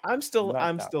 I'm still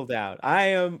down. I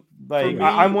am like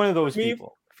I'm one of those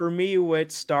people. For me,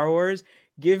 with Star Wars,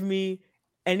 give me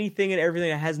anything and everything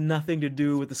that has nothing to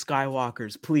do with the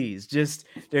Skywalkers, please. Just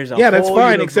there's a that's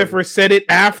fine, except for set it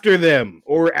after them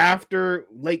or after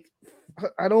like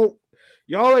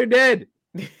y'all are dead.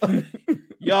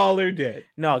 Y'all are dead.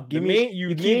 No,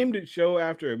 you named a show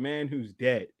after a man who's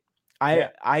dead.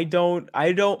 I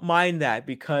don't mind that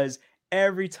because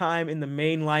every time in the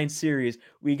mainline series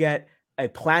we get a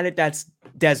planet that's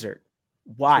desert.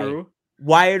 Why? True.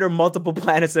 Why are there multiple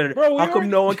planets that are? How come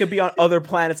no one can be on other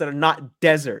planets that are not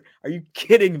desert? Are you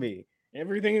kidding me?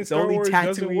 Everything in Star Wars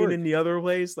doesn't work. In the other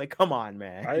place, like come on,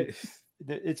 man.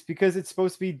 It's because it's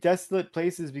supposed to be desolate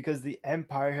places because the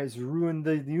Empire has ruined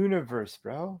the universe,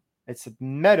 bro. It's a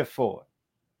metaphor.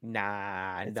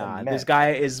 Nah. This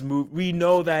guy is moved. We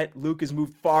know that Luke is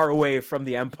moved far away from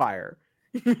the Empire.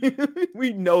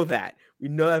 We know that. We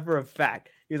know that for a fact.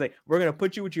 He's like, we're gonna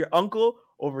put you with your uncle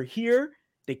over here.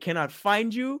 They cannot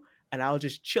find you, and I'll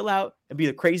just chill out and be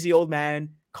the crazy old man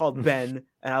called Ben,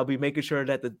 and I'll be making sure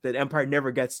that the Empire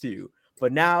never gets to you.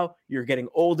 But now you're getting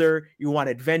older, you want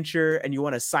adventure, and you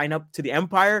want to sign up to the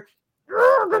Empire.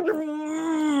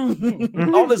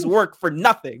 All this work for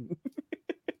nothing.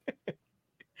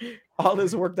 All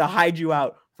this work to hide you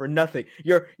out for nothing.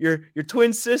 Your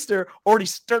twin sister already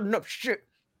stirring up shit.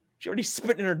 She already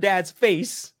spit in her dad's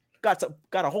face. Got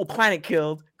a whole planet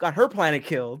killed. Got her planet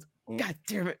killed. God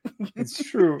damn it. It's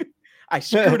true. I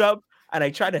screwed up and I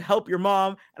tried to help your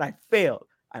mom and I failed.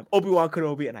 I'm Obi-Wan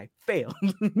Kenobi and I failed.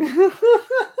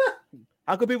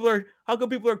 How come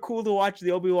people are cool to watch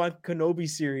the Obi-Wan Kenobi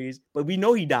series, but we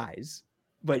know he dies.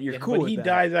 But you're cool. But he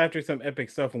dies after some epic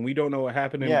stuff, and we don't know what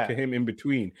happened to him in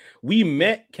between. We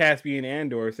met Caspian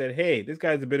Andor, said, "Hey, this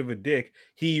guy's a bit of a dick."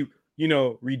 He,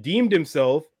 redeemed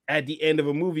himself at the end of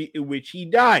a movie in which he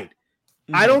died.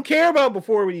 Mm-hmm. I don't care about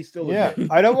before when he's still a dick.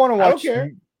 I don't want to watch.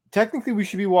 Technically, we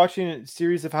should be watching a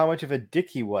series of how much of a dick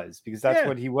he was, because that's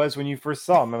what he was when you first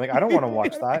saw him. I'm like, I don't want to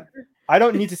watch that. I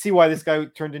don't need to see why this guy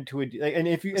turned into a. And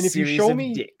if you show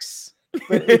me dicks,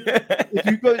 but if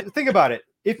you go think about it.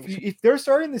 If they're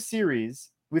starting the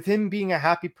series with him being a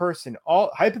happy person,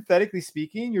 all hypothetically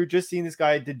speaking, you're just seeing this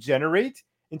guy degenerate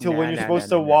until when you're supposed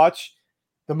to watch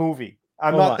the movie.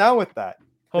 I'm not down with that.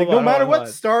 No matter what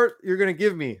start you're going to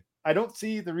give me, I don't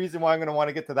see the reason why I'm going to want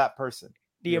to get to that person.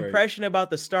 The impression about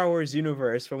the Star Wars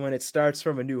universe from when it starts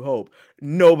from A New Hope,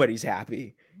 nobody's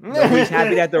happy. Nobody's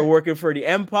happy that they're working for the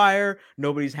Empire.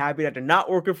 Nobody's happy that they're not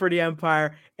working for the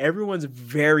Empire. Everyone's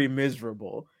very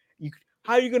miserable.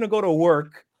 How are you going to go to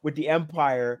work with the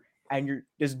Empire and you're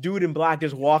this dude in black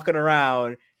just walking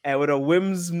around and with a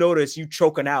whim's notice, you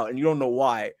choking out, and you don't know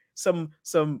why. Some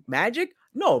magic?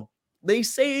 No, they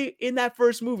say in that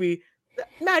first movie that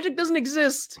magic doesn't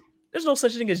exist. There's no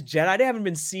such thing as Jedi. They haven't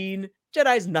been seen.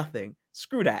 Jedi's nothing.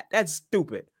 Screw that. That's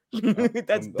stupid.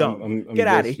 That's dumb. I'm Get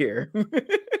out of here.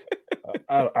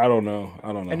 I don't know.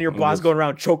 And your boss going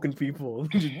around choking people.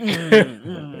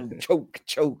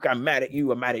 Choke. I'm mad at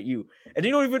you. And they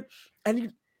don't even.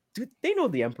 And they know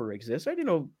the Emperor exists, right? They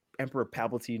know Emperor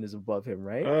Palpatine is above him,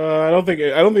 right? I don't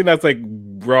think that's like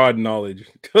broad knowledge.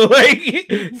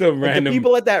 Like some random the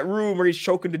people at that room where he's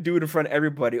choking the dude in front of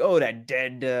everybody. Oh, that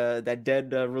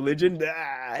dead religion.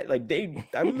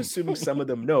 I'm assuming some of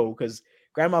them know because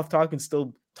Grand Moff Tarkin's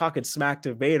still talking smack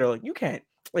to Vader. Like, you can't,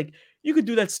 like, you could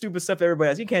do that stupid stuff to everybody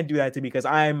else. You can't do that to me because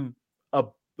I'm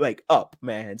up,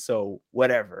 man. So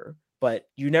whatever. But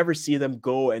you never see them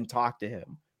go and talk to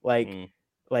him, like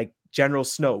General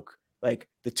Snoke. Like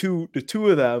the two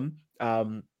of them,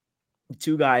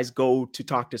 two guys go to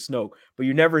talk to Snoke, but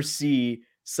you never see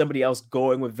somebody else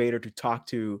going with Vader to talk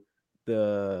to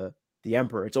the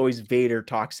Emperor. It's always Vader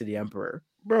talks to the Emperor.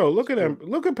 Bro, look at him.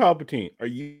 Look at Palpatine. Are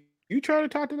you trying to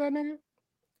talk to that nigga?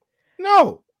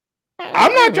 No.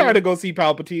 I'm not trying to go see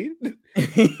Palpatine.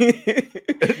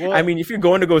 Well, I mean, if you're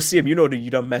going to go see him, you know that you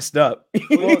done messed up.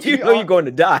 Well, you're going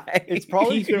to die. It's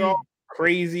probably all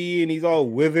crazy and he's all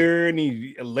withered and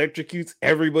he electrocutes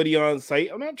everybody on sight.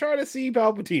 I'm not trying to see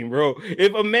Palpatine, bro.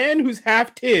 If a man who's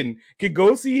half tin could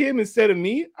go see him instead of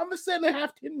me, I'm gonna send a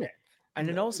half tin man. And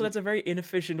then also that's a very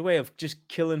inefficient way of just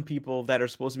killing people that are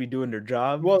supposed to be doing their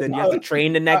job. Well, then you have to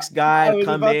train the next guy,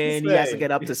 come in, he has to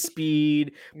get up to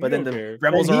speed, but then the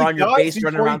rebels are on your base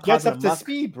running around. He gets up to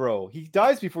speed, bro. He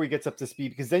dies before he gets up to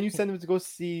speed because then you send him to go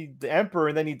see the Emperor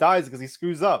and then he dies because he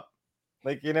screws up.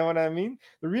 Like, you know what I mean?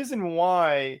 The reason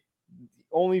why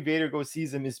only Vader goes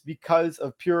sees him is because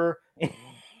of pure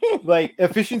like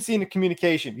efficiency in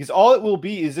communication, because all it will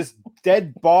be is just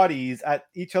dead bodies at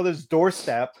each other's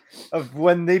doorstep of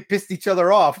when they pissed each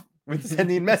other off with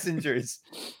sending messengers.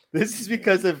 This is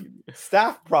because of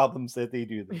staff problems that they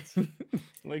do this.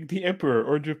 Like the Emperor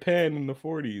or Japan in the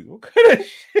 40s. What kind of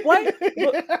shit?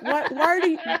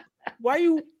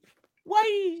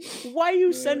 Why are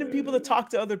you sending people to talk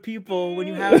to other people when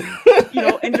you have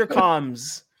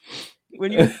intercoms?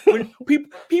 When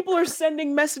people are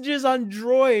sending messages on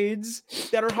droids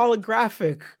that are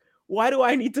holographic. Why do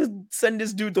I need to send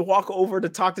this dude to walk over to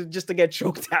talk to just to get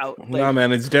choked out? Like, nah,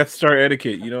 man, it's Death Star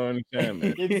etiquette. You don't understand,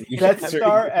 man. It's Death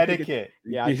Star etiquette.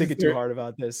 Yeah, I think it's too hard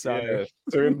about this. Yeah,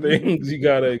 certain things you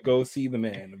gotta go see the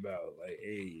man about. Like,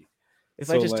 hey, if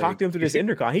I just talk to him through this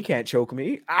intercom, he can't choke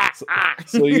me.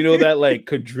 So you know that like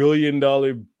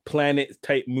 $quadrillion planet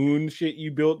type moon shit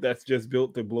you built that's just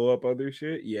built to blow up other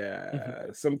shit? Yeah,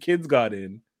 some kids got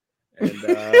in. And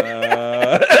like,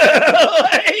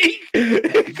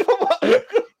 come on.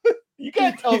 You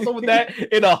can't tell someone that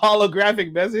in a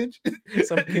holographic message.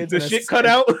 Some kids the shit cut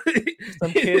out.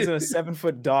 Some kids and a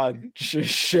 7-foot dog just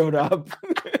showed up.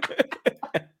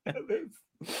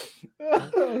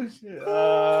 Oh shit.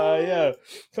 Yeah.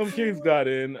 Some kids got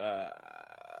in.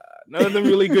 None of them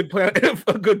really good pilots,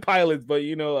 but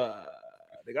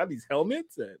they got these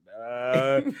helmets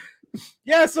and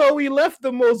yeah, so we left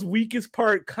the most weakest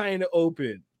part kind of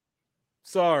open.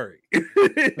 Sorry.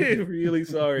 Really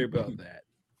sorry about that.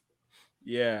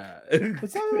 Yeah.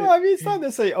 It's not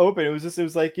necessarily open. It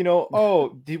was like,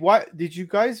 did you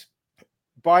guys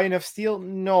buy enough steel?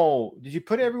 No. Did you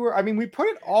put it everywhere? I mean, we put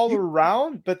it all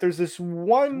around, but there's this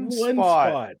one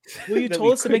spot. Well, you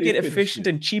told us to make it efficient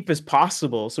and cheap as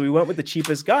possible, so we went with the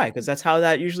cheapest guy because that's how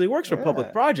that usually works for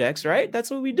public projects, right? That's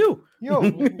what we do.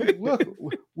 Look,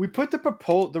 we put the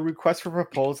request for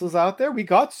proposals out there. We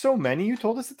got so many. You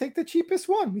told us to take the cheapest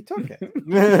one. We took it.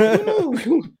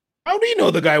 How do you know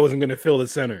the guy wasn't going to fill the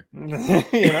center?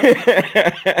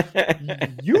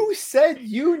 You said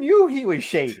you knew he was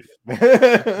shady.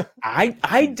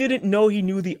 I didn't know he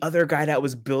knew the other guy that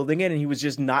was building it and he was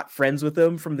just not friends with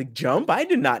him from the jump. I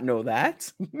did not know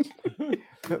that.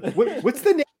 What's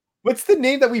the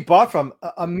name that we bought from?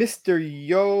 A Mr.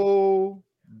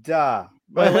 Yoda.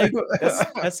 But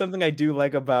that's something I do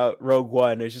like about Rogue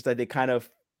One. It's just that they kind of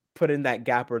put in that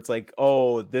gap where it's like,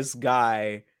 oh, this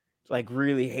guy like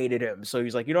really hated him, so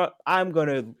he's like, you know what, I'm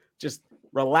gonna just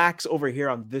relax over here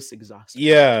on this exhaust.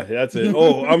 Yeah, that's it.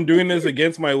 Oh, I'm doing this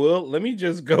against my will. Let me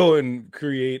just go and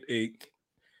create a.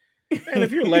 And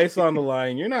if your life's on the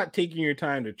line, you're not taking your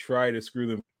time to try to screw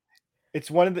them. It's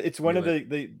one of the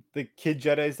kid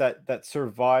Jedis that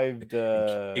survived.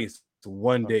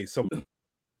 One day, something.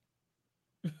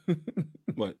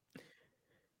 What?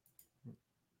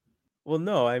 Well,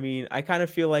 no, I mean, I kind of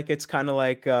feel like it's kind of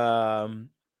like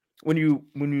when you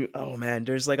oh man,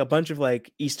 there's like a bunch of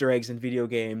like Easter eggs in video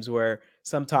games where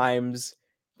sometimes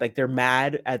like they're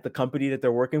mad at the company that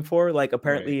they're working for. Like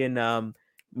apparently in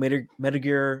Metal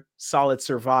Gear Solid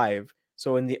Survive.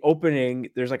 So in the opening,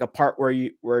 there's like a part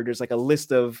where there's like a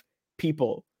list of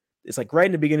people. It's like right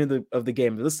in the beginning of the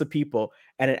game, the list of people,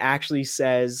 and it actually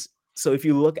says. So if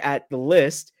you look at the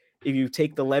list, if you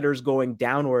take the letters going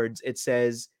downwards, it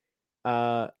says,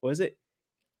 what is it?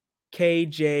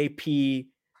 KJP,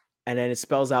 and then it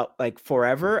spells out like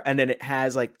forever, and then it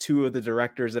has like two of the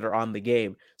directors that are on the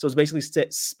game. So it's basically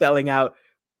spelling out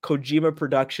Kojima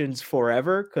Productions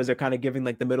forever because they're kind of giving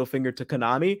like the middle finger to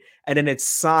Konami, and then it's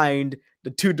signed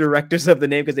the two directors of the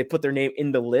name because they put their name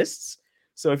in the lists.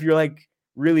 So if you're like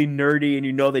really nerdy and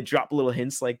you know they drop little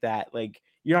hints like that, like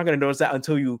you're not gonna notice that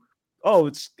until you,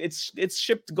 oh, it's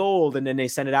shipped gold, and then they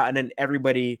send it out, and then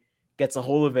everybody gets a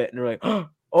hold of it, and they're like,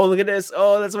 oh, look at this.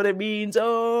 Oh, that's what it means.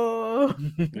 Oh.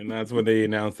 And that's when they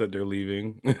announce that they're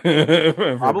leaving.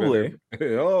 Probably.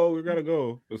 Oh, we gotta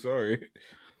go. Sorry.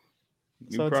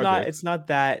 So it's not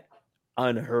that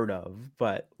unheard of,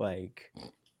 but like,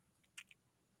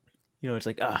 you know, it's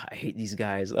like, I hate these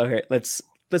guys. Okay, let's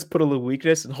put a little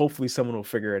weakness and hopefully someone will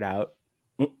figure it out.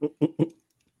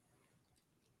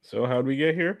 So how do we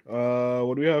get here?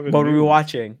 What do we have? What are we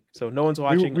watching? So no one's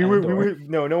watching.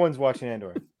 No one's watching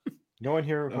Andor. No one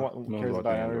here cares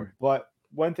about Andor. But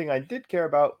one thing I did care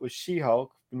about was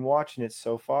She-Hulk. Been watching it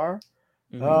so far.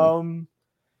 Mm-hmm.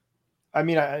 I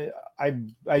mean,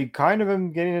 I kind of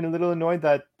am getting a little annoyed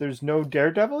that there's no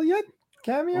Daredevil yet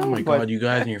cameo. Oh my god, you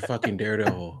guys and your fucking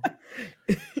Daredevil.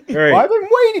 Well, I've been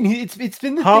waiting. It's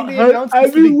been the thing they announced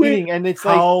at the beginning, and it's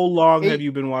how long have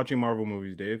you been watching Marvel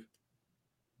movies, Dave?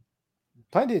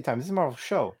 Plenty of time. This is a Marvel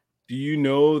show. Do you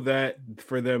know that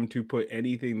for them to put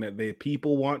anything that the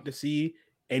people want to see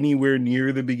anywhere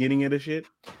near the beginning of the shit?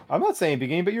 I'm not saying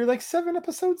beginning, but you're like 7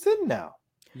 episodes in now.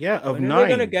 Yeah, of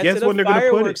 9. Guess when they're going to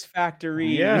put it? Factory.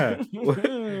 Yeah.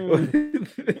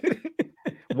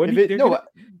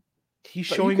 He's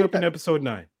showing up in episode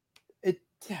 9.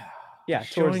 Yeah,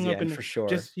 showing up in for sure.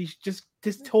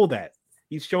 Just told that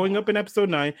he's showing up in episode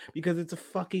 9 because it's a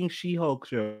fucking She-Hulk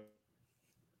show.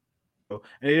 And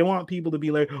they didn't want people to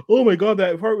be like, oh my god,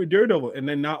 that part with Daredevil, and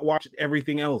then not watch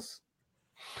everything else.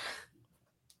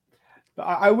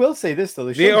 I will say this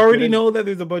though, they already know that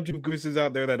there's a bunch of gooses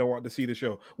out there that don't want to see the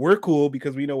show. We're cool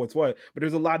because we know what's what, but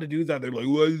there's a lot of dudes out there like,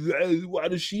 why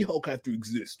does She-Hulk have to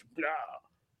exist? Blah.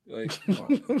 Like,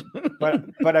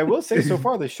 but I will say so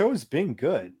far the show's been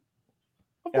good.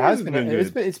 It has been.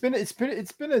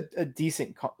 It's been a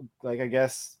decent, like I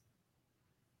guess,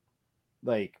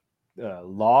 like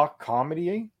law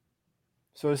comedy,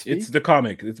 so to speak. It's the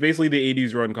comic. It's basically the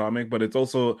 80s run comic, but it's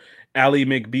also Ally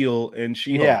McBeal and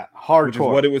She-Hulk. Yeah, hardcore. Which is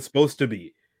what it was supposed to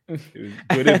be. It was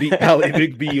going to be Ally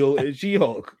McBeal and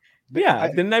She-Hulk. Yeah,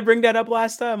 didn't I bring that up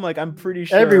last time? Like, I'm pretty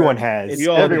sure everyone has.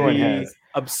 Everyone has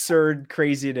absurd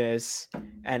craziness,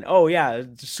 and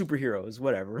superheroes.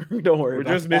 Whatever. Don't worry. We're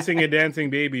just missing a dancing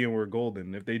baby, and we're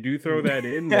golden. If they do throw that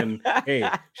in, then hey,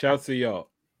 shouts to y'all.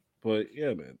 But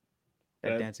yeah, man.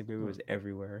 That dancing baby was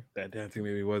everywhere. That dancing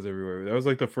baby was everywhere. That was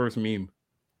like the first meme.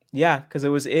 Yeah, because it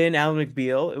was in Ally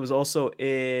McBeal. It was also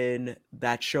in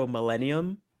that show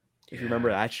Millennium. If you remember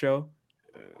that show.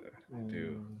 I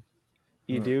do.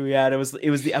 You do? Yeah, it was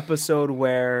the episode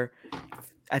where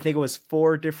I think it was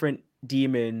 4 different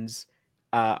demons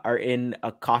are in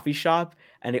a coffee shop,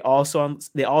 and they all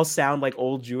sound like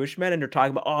old Jewish men, and they're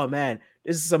talking about, oh man,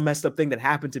 this is some messed up thing that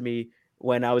happened to me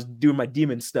when I was doing my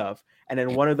demon stuff. And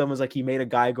then one of them was like, he made a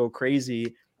guy go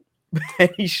crazy,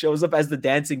 and he shows up as the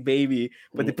dancing baby,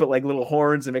 but they put like little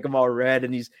horns and make him all red,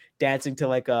 and he's dancing to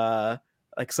like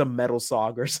some metal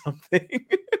song or something.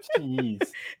 Jeez.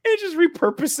 And just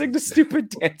repurposing the stupid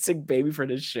dancing baby for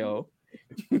this show.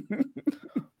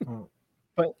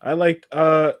 But I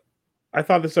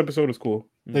thought this episode was cool.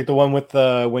 Like the one with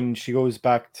when she goes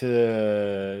back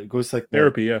to like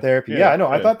therapy, therapy. Yeah, I know.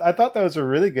 Yeah. I thought that was a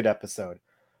really good episode.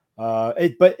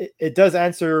 It does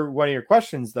answer one of your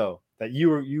questions though, that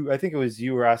I think it was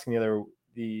you were asking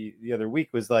the other week,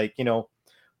 was like, you know,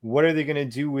 what are they going to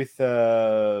do with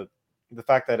the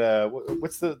fact that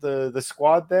what's the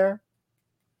squad there?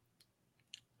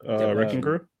 Wrecking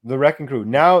Crew. The Wrecking Crew.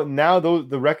 Now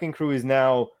the Wrecking Crew is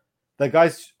now. The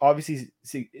guy's obviously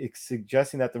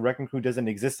suggesting that the Wrecking Crew doesn't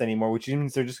exist anymore, which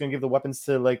means they're just going to give the weapons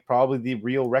to like probably the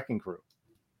real Wrecking Crew.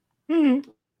 Mm-hmm.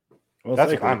 Well,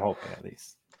 that's what I'm hoping, at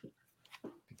least,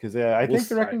 because I think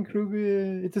the Wrecking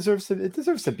Crew it deserves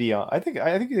to be on. I think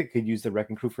they could use the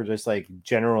Wrecking Crew for just like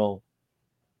general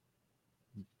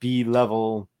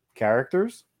B-level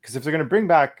characters, because if they're going to bring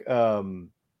back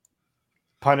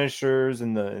Punishers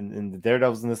and the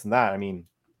Daredevils and this and that. I mean,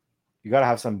 you got to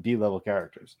have some B-level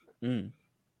characters.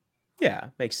 Yeah,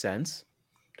 makes sense.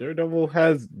 Daredevil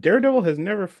has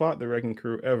never fought the Wrecking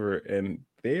Crew ever, and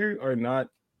they are not.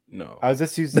 No, I was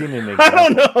just using an example. I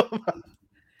don't know.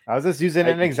 I was just using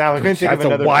an example. I couldn't think of That's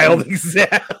another a wild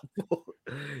example.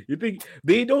 You think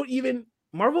they don't even?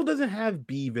 Marvel doesn't have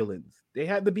B villains. They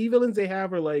have the B villains they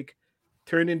have are like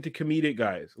turned into comedic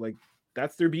guys. Like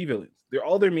that's their B villains. They're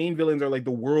all their main villains are like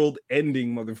the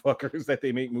world-ending motherfuckers that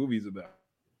they make movies about.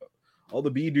 All the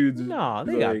B dudes. No,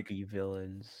 they got B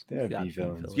villains. They have B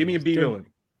villains. Give me a B villain.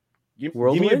 Give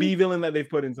me a B villain that they've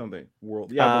put in something.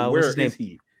 World. Yeah, but where is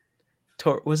he?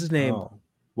 What's his name? Oh.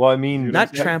 Well, I mean,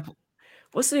 not Trample.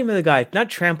 What's the name of the guy? Not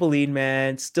Trampoline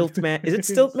Man. Stilt Man. Is it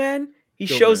Stilt Man? He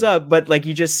shows up, but like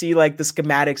you just see like the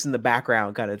schematics in the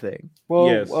background, kind of thing. Well,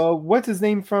 yes. What's his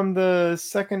name from the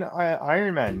second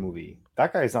Iron Man movie?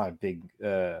 That guy's not a big.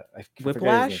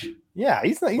 Whiplash. Yeah,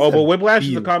 he's not. But Whiplash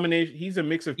is a combination. He's a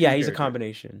mix of. Yeah, he's a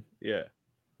combination. Yeah,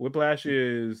 Whiplash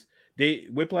is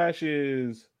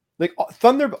like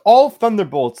all of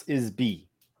Thunderbolts is B.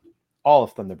 All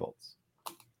of Thunderbolts.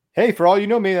 Hey, for all you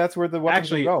know, maybe that's where the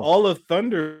weapons will go. All of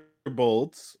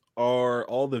Thunderbolts are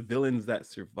all the villains that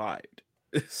survived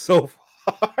so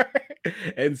far,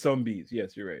 and some Bs.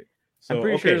 Yes, you're right. So, I'm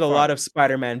pretty sure there's a lot of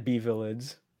Spider-Man B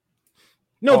villains.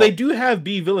 No, they do have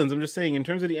B villains. I'm just saying, in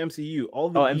terms of the MCU, all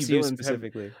the B MCU villains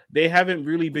specifically, they haven't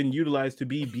really been utilized to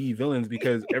be B villains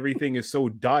because everything is so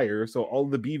dire. So all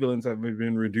the B villains have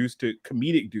been reduced to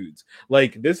comedic dudes.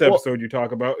 Like this episode you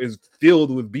talk about is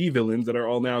filled with B villains that are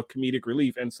all now comedic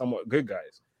relief and somewhat good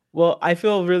guys. Well, I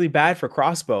feel really bad for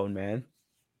Crossbone, man.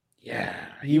 Yeah,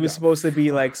 he was supposed to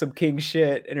be like some king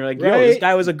shit, and you're like, yo, this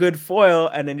guy was a good foil,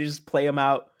 and then you just play him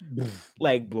out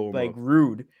like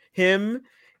rude. Him,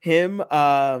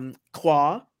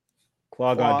 Claw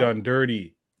got done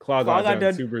dirty. Claw got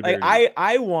done super dirty. Like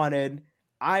I wanted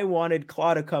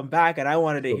Claw to come back, and I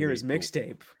wanted to hear his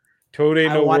mixtape. Toad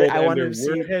ain't no world ender.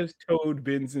 Where has Toad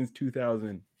been since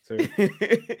 2000? So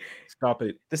stop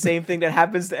it. The same thing that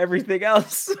happens to everything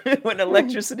else when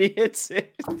electricity hits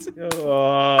it. Boo.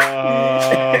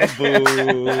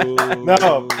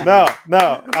 No.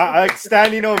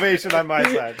 Standing ovation on my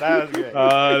side. That was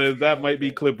good. That might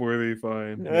be clip worthy.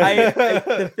 Fine.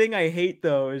 The thing I hate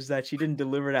though is that she didn't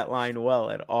deliver that line well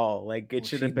at all. Like it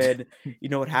should have been, you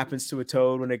know what happens to a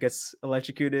toad when it gets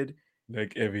electrocuted?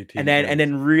 Like everything, and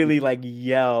then really like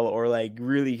yell or like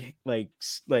really like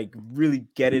really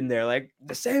get in there like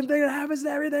the same thing that happens to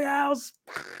everything else,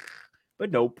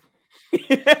 but nope.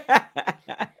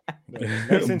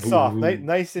 Nice and soft,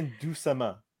 nice and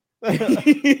doucement.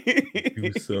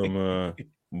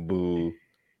 Boo.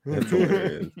 That's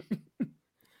hilarious.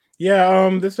 Yeah,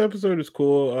 this episode is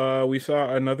cool. We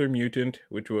saw another mutant,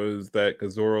 which was that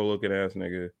Zorro looking ass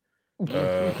nigga.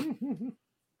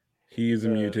 He's a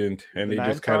mutant, and they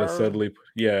just kind of subtly,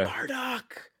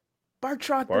 Bartrock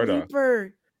the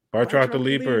Leaper. Bartrock the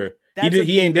Leaper.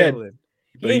 He ain't dead.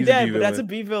 He ain't dead, but that's a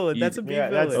B villain. That's a B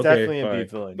villain. That's definitely a B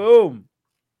villain. Boom.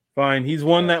 Fine. He's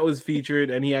one that was featured,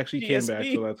 and he actually came back,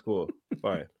 so that's cool.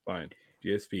 Fine.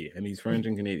 GSP, and he's French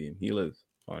and Canadian. He lives.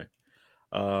 Fine.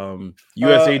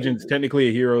 U.S. agent's technically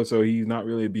a hero, so he's not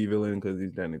really a B villain because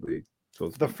he's technically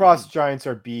supposed to be. The Frost Giants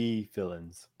are B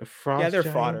villains. The Frost they're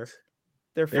Giants? fodder.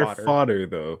 They're fodder,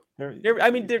 though.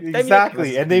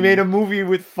 Exactly, and they made a movie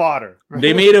with fodder.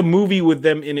 They made a movie with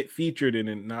them in it, featured in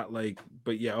it, not like.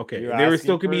 But yeah, okay. They were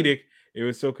still comedic. It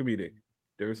was still comedic.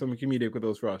 There was some comedic with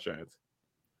those Frost Giants.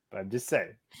 But I'm just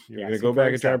saying. You're gonna go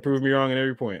back and try to prove me wrong at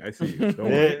every point. I see you. Don't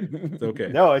worry. It's okay.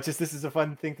 No, it's just this is a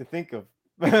fun thing to think of.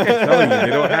 I'm telling you, they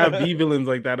don't have B villains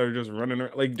like that are just running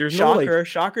around. Like there's Shocker. no like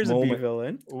Shocker's a B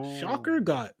villain. Shocker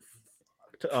got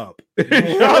up.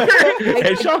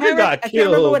 Shocker got killed. I can't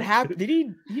remember what happened. He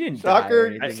didn't Shocker.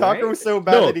 die anything, Shocker right? was so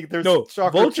bad that there's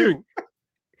Shocker Vulture. 2.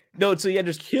 No, so yeah,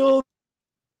 just killed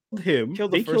him.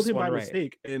 They killed him by right.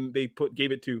 mistake, and they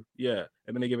gave it to and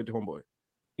then they gave it to Homeboy.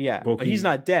 Yeah, but he's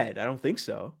not dead. I don't think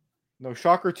so. No,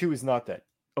 Shocker 2 is not dead.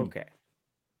 Okay.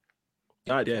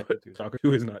 Not dead. Shocker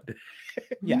 2 is not dead.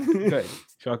 Yeah, good.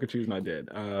 Shocker 2 is not dead.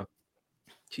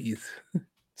 Jeez.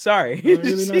 Sorry.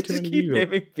 Just keep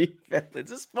naming B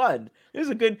villains. It's fun. It's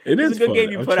a good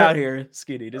game you put out here,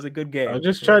 Skinny. It is a good game. I'm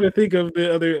just trying to think of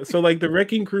the other. So like the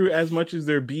Wrecking Crew, as much as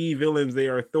they're B villains, they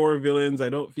are Thor villains. I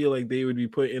don't feel like they would be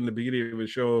put in the beginning of a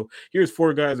show. Here's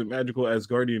 4 guys with magical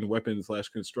Asgardian weapons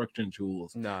 / construction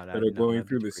tools that are going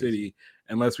through the city.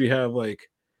 Unless we have like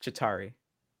Chitauri.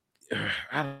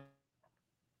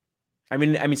 I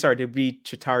mean, sorry, to be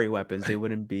Chitauri weapons, they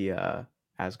wouldn't be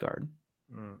Asgard.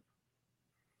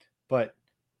 But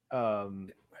I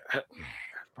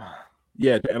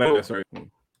Yeah, and I sorry.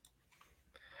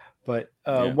 But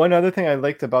one other thing I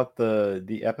liked about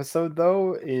the episode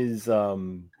though is I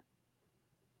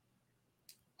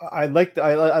liked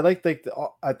like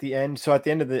at the end. So at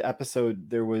the end of the episode,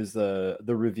 there was the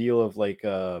reveal of like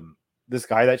this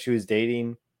guy that she was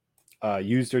dating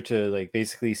used her to like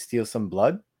basically steal some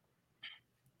blood.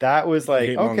 That was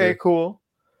like okay, cool,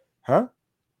 huh?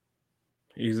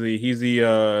 He's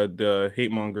the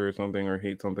hate monger or something, or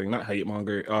hate something, not hate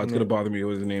monger. It's gonna bother me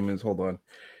what his name is. Hold on,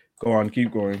 go on,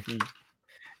 keep going.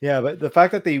 Yeah, but the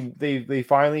fact that they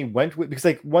finally went with, because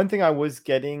like one thing I was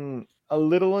getting a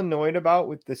little annoyed about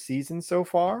with the season so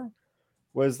far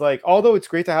was like, although it's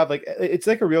great to have like, it's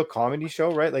like a real comedy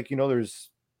show, right? Like, you know, there's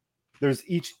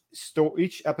each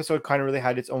episode kind of really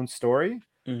had its own story.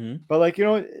 Mm-hmm. But like, you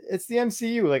know, it's the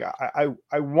MCU. Like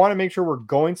I want to make sure we're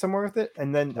going somewhere with it.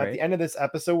 And then at the end of this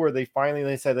episode where they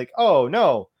said like, oh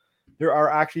no, there are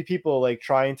actually people like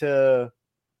trying to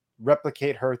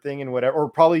replicate her thing and whatever, or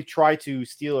probably try to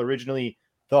steal originally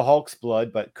the Hulk's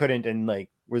blood, but couldn't, and like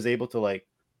was able to like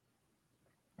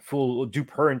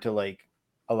dupe her into like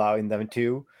allowing them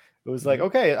to. It was like,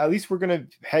 okay, at least we're gonna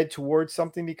head towards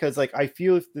something, because like I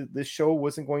feel if the show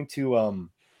wasn't going to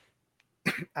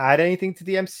add anything to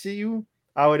the MCU,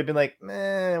 I would have been like,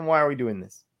 man, why are we doing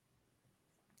this?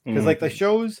 Because like the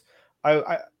shows,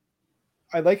 I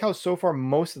like how so far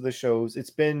most of the shows it's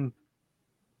been,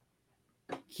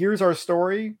 here's our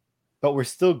story, but we're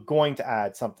still going to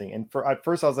add something. And at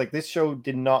first I was like, this show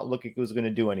did not look like it was going to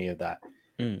do any of that.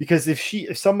 Because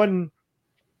if someone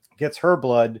gets her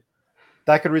blood,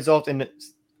 that could result in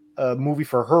a movie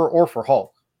for her or for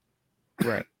Hulk.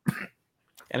 Right.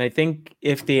 And I think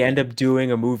if they end up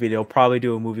doing a movie, they'll probably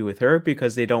do a movie with her,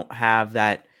 because they don't have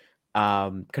that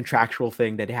contractual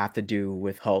thing that they have to do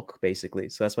with Hulk, basically.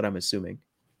 So that's what I'm assuming.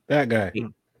 That guy.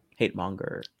 Hate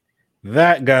monger.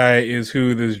 That guy is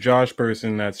who this Josh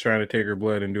person that's trying to take her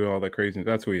blood and do all that crazy.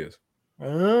 That's who he is.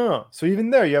 Oh, so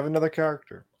even there you have another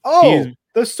character. Oh,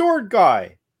 the sword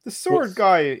guy. The sword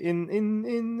guy in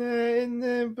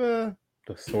the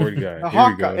sword guy.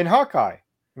 In Hawkeye.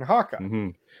 Mm-hmm.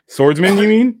 Swordsman, you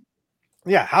mean?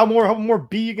 Yeah. How more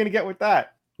B you gonna get with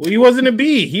that? Well, he wasn't a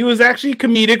B. He was actually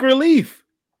comedic relief.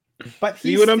 But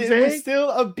see what I'm saying? Was still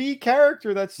a B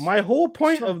character. That's my whole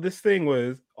point of this thing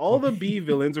was all the B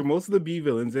villains, or most of the B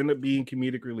villains, end up being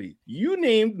comedic relief. You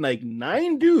named like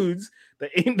 9 dudes that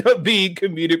end up being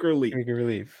comedic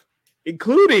relief,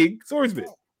 including Swordsman.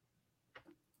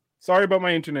 Sorry about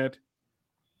my internet.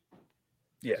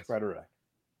 Yes, right.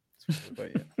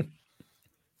 But yeah,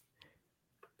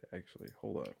 actually,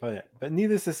 hold up. But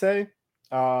needless to say,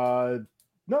 no,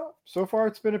 so far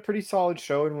it's been a pretty solid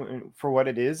show for what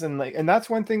it is, and that's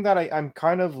one thing that I'm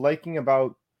kind of liking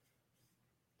about.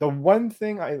 The one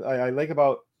thing I like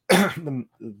about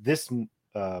this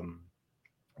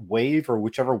wave, or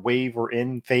whichever wave we're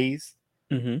in phase,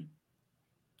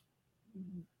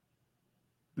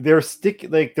 they're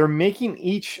making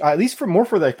each, at least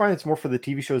I find it's more for the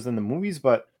TV shows than the movies,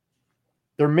 but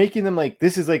they're making them like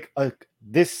this is like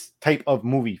this type of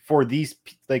movie for these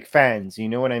like fans, you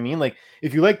know what I mean? Like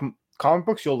if you like comic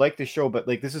books, you'll like the show, but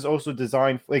like this is also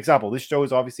designed, for example, this show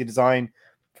is obviously designed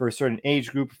for a certain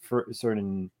age group, for a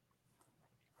certain,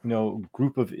 you know,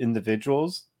 group of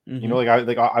individuals. You know,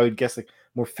 I would guess like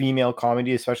more female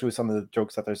comedy, especially with some of the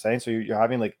jokes that they're saying. So you're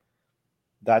having like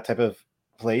that type of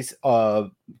place.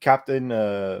 Falcon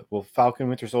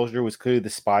Winter Soldier was clearly the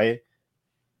spy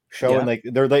show, and like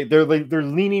they're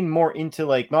leaning more into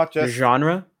like not just the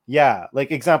genre. Yeah,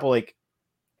 like example, like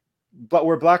but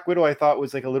where Black Widow I thought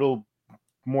was like a little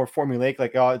more formulaic,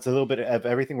 like it's a little bit of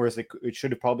everything, whereas like it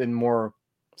should have probably been more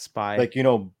spy, like, you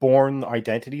know, Bourne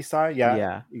Identity side.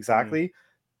 Yeah, exactly.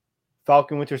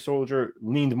 Falcon Winter Soldier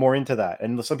leaned more into that,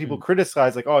 and some people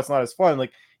criticize like, oh, it's not as fun.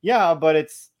 Like, yeah, but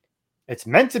it's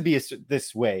meant to be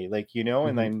this way, like, you know.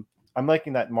 And I'm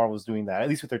liking that Marvel's doing that, at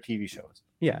least with their TV shows.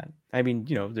 Yeah, I mean,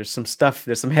 you know, there's some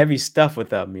heavy stuff with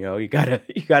them. You know, you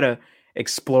gotta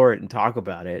explore it and talk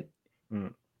about it,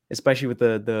 especially with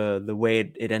the way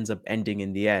it ends up ending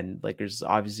in the end. Like, there's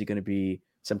obviously going to be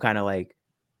some kind of like,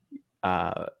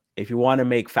 if you want to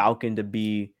make Falcon to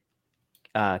be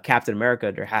Captain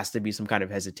America, there has to be some kind of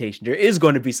hesitation. There is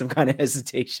going to be some kind of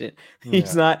hesitation.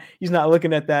 Yeah. He's not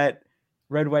looking at that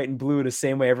red, white, and blue the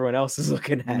same way everyone else is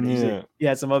looking at it. He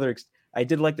had some other. I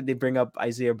did like that they bring up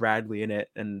Isaiah Bradley in it,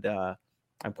 and I'm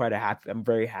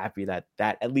very happy that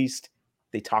at least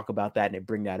they talk about that and they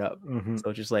bring that up.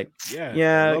 So it's just like,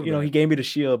 yeah, you know, he gave me the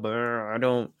shield, but I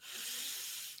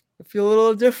feel a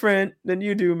little different than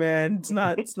you do, man. It's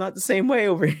not the same way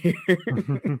over here.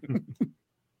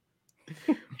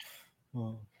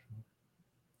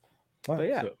 But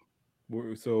yeah.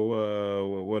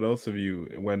 So, what else have you,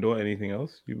 Wendell? Anything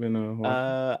else you've been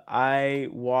watching? I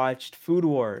watched Food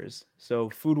Wars. So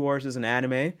Food Wars is an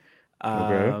anime.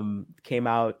 Came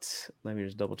out. Let me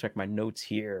just double check my notes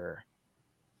here.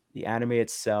 The anime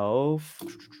itself.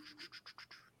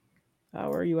 Where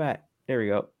are you at? There we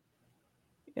go.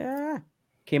 Yeah,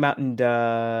 came out in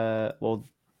well,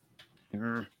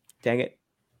 dang it.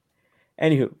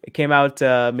 Anywho, it came out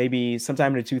maybe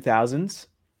sometime in the 2000s,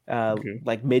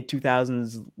 like mid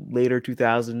 2000s, later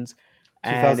 2000s,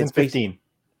 and 2015.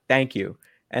 Thank you.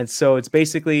 And so it's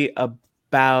basically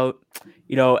about,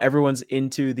 everyone's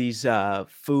into these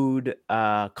food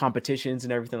competitions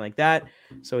and everything like that.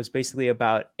 So it's basically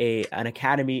about an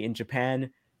academy in Japan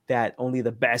that only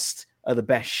the best of the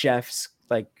best chefs,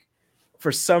 like,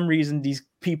 for some reason, these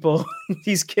people,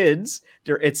 these kids,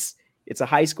 it's a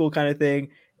high school kind of thing,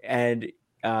 and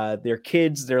they're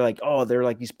kids. They're like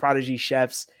these prodigy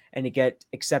chefs, and they get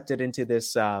accepted into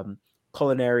this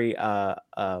culinary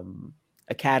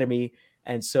academy.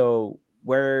 And so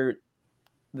where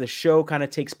the show kind of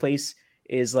takes place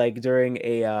is like during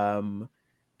a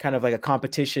kind of like a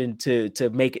competition to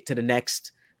make it to the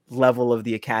next level of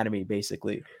the academy,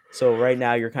 basically. So right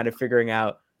now you're kind of figuring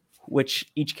out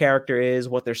which each character is,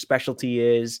 what their specialty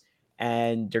is,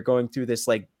 and they're going through this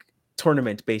like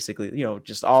tournament, basically.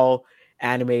 Just all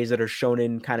animes that are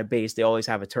shonen kind of based, they always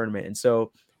have a tournament. And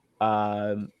so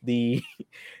the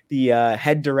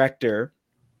head director,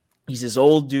 he's this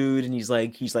old dude, and he's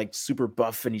like super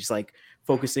buff, and he's like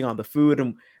focusing on the food.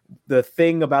 And the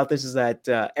thing about this is that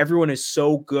everyone is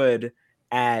so good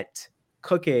at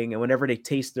cooking, and whenever they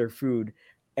taste their food,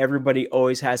 everybody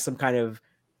always has some kind of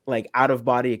like out of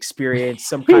body experience,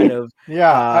 some kind of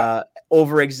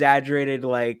over exaggerated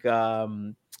like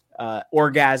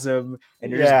orgasm,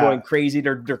 and they're just going crazy.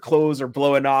 Their clothes are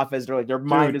blowing off as they're like, their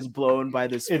mind is blown by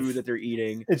this food that they're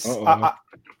eating.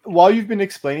 While you've been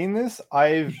explaining this,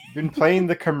 I've been playing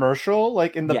the commercial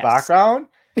like in the background.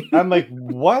 I'm like,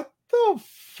 what the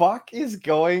fuck is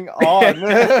going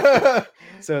on?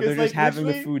 So they're just having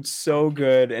the food so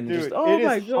good, and just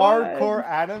my god, hardcore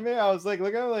anime. I was like,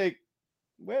 look at like.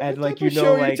 And what type of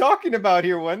show are you talking about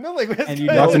here, Wendell? Like, lots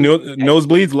of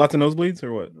nosebleeds,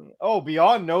 or what? Oh,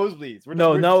 beyond nosebleeds.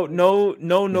 No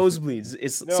nosebleeds.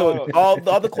 It's so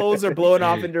all the clothes are blowing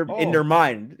off in their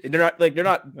mind. They're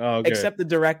not except the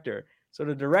director. So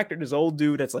the director, this old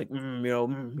dude that's like,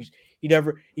 he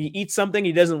eats something,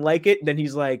 he doesn't like it, then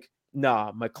he's like,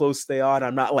 nah, my clothes stay on.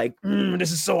 I'm not like,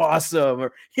 this is so awesome.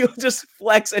 Or he'll just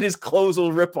flex and his clothes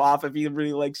will rip off if he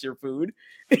really likes your food.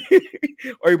 Or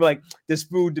he'll be like, this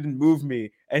food didn't move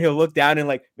me. And he'll look down and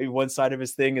like maybe one side of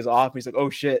his thing is off. He's like, oh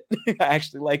shit, I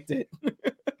actually liked it.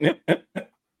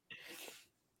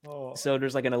 So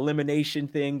there's like an elimination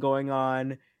thing going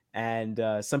on. And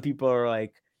some people are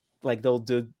like they'll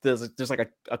do, there's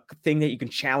like a thing that you can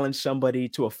challenge somebody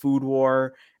to a food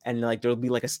war. And like there'll be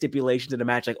like a stipulation to the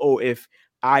match, like, oh, if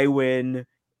I win,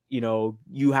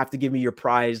 you have to give me your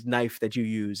prized knife that you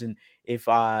use. And if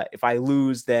I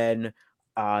lose, then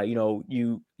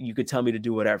you could tell me to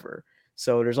do whatever.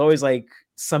 So there's always like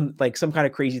some kind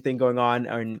of crazy thing going on.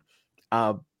 And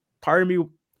part of me,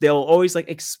 they'll always like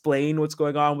explain what's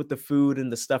going on with the food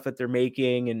and the stuff that they're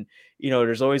making. And,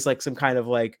 there's always like some kind of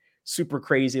like super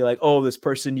crazy, like, oh, this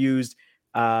person used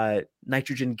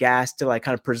nitrogen gas to like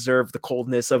kind of preserve the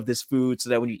coldness of this food so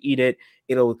that when you eat it,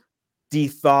 it'll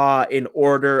de-thaw in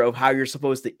order of how you're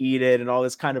supposed to eat it, and all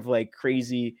this kind of like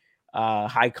crazy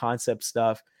high concept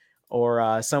stuff.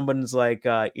 Or someone's like,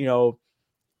 I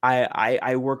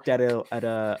worked at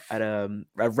a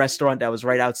restaurant that was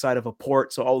right outside of a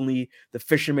port, so only the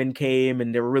fishermen came,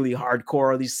 and they were really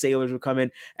hardcore. All these sailors would come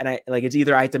in, and it's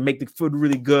either I have to make the food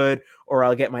really good or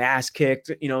I'll get my ass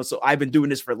kicked. So I've been doing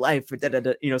this for life.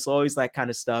 So always that kind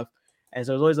of stuff. And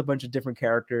so there's always a bunch of different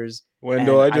characters.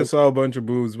 Wendell, I just saw a bunch of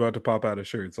boobs about to pop out of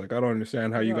shirts. Like, I don't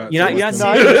understand how you got. You're not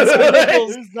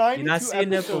seeing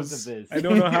nipples. I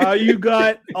don't know how you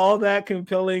got all that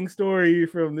compelling story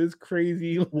from this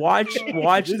crazy. Watch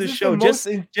the show. Just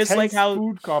like how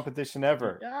food competition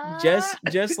ever.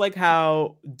 Just like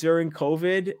how during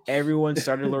COVID, everyone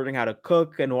started learning how to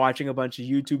cook and watching a bunch of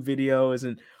YouTube videos,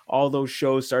 and all those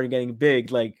shows started getting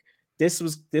big. Like. This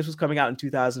was coming out in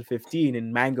 2015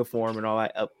 in manga form and all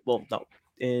that.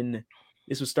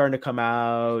 This was starting to come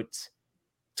out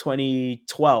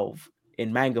 2012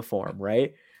 in manga form,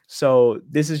 right? So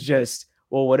this is just,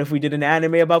 well, what if we did an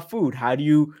anime about food? How do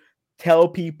you tell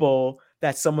people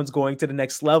that someone's going to the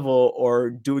next level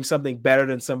or doing something better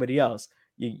than somebody else?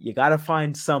 You got to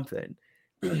find something.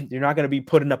 You're not going to be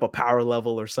putting up a power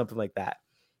level or something like that.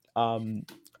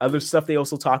 Other stuff they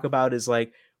also talk about is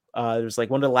like, there's like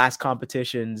one of the last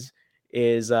competitions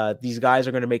is these guys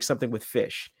are going to make something with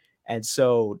fish. And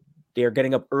so they're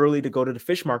getting up early to go to the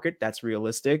fish market. That's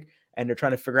realistic. And they're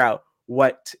trying to figure out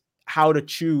how to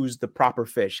choose the proper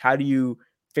fish. How do you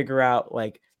figure out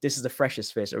like, this is the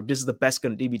freshest fish, or this is the best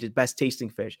going to be the best tasting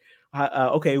fish.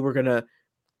 Okay, we're going to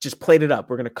just plate it up.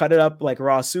 We're going to cut it up like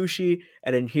raw sushi.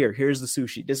 And then here's the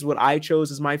sushi. This is what I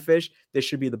chose as my fish. This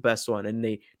should be the best one. And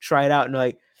they try it out and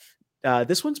like,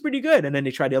 this one's pretty good. And then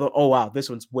they try the other. Oh, wow, this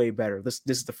one's way better. This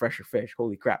is the fresher fish.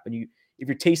 Holy crap. And if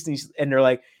you're tasting these, and they're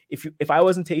like, if I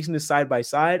wasn't tasting this side by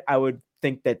side, I would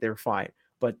think that they're fine.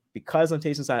 But because I'm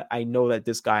tasting side, I know that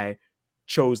this guy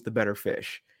chose the better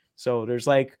fish. So there's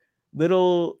like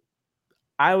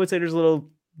I would say there's little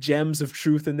gems of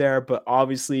truth in there, but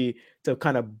obviously to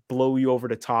kind of blow you over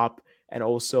the top and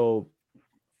also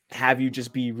have you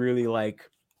just be really like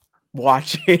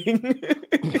watching.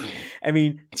 I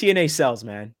mean, TNA sells,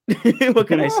 man. What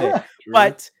can I say? True.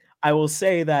 But I will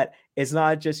say that you're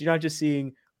not just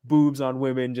seeing boobs on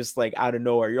women just like out of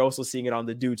nowhere. You're also seeing it on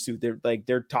the dudes too. They're like,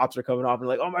 their tops are coming off and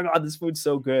like, oh my God, this food's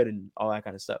so good and all that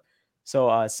kind of stuff.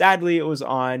 So sadly it was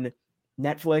on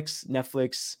Netflix.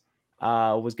 Netflix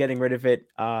was getting rid of it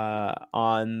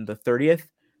on the 30th.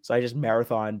 So I just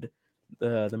marathoned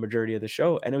the majority of the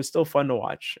show, and it was still fun to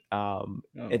watch.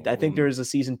 I think there's a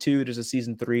season 2, there's a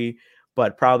season 3,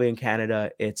 but probably in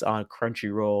Canada it's on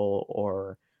Crunchyroll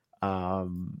or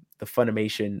the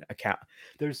Funimation account.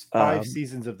 There's 5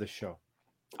 seasons of the show.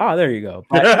 Oh, there you go.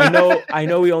 But I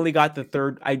know we only got the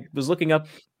third. I was looking up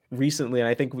recently, and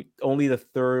I think only the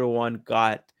third one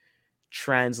got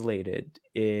translated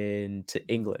into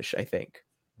English, I think.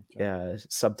 Yeah,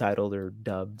 subtitled or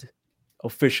dubbed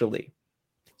officially.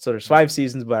 So there's 5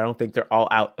 seasons, but I don't think they're all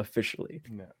out officially.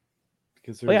 No,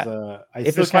 because there's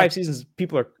if there's 5 seasons,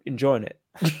 people are enjoying it.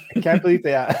 I can't believe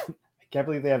they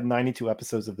have 92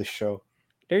 episodes of the show.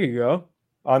 There you go.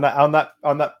 On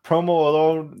that promo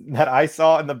alone that I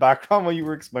saw in the background when you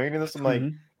were explaining this, I'm like,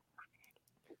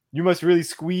 you must really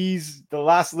squeeze the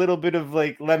last little bit of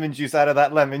like lemon juice out of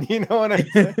that lemon. You know what I'm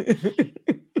saying?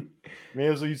 May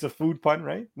as well use a food pun,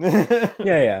 right?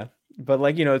 Yeah. But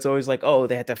like, it's always like, oh,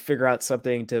 they had to figure out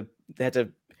something they had to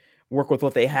work with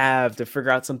what they have to figure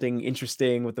out something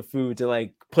interesting with the food to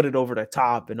like put it over the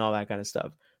top and all that kind of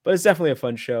stuff. But it's definitely a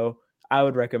fun show. I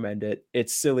would recommend it.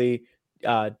 It's silly.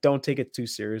 Don't take it too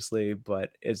seriously,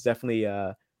 but it's definitely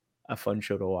a fun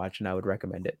show to watch, and I would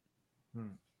recommend it.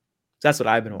 That's what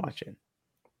I've been watching.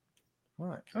 All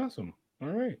right. Awesome. All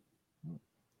right.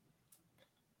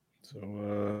 So,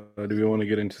 do we want to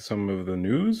get into some of the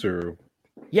news, or?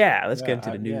 Yeah, let's get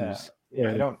into the news.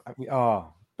 Yeah, I don't. Yeah,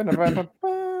 he'll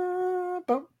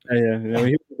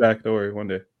be back. Don't worry, one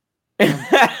day.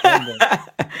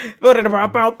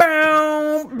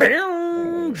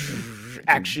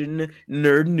 Action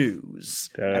nerd news.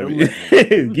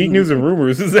 Geek news and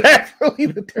rumors is actually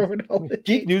the terminology.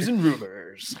 Geek news and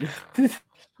rumors.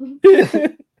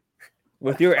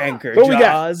 With your anchor,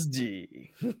 Jaws D.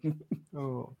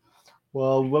 Oh.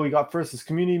 Well, what we got first is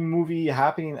Community movie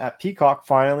happening at Peacock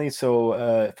finally.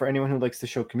 So for anyone who likes the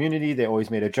show Community, they always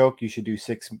made a joke. You should do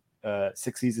 6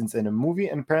 seasons in a movie.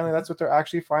 And apparently that's what they're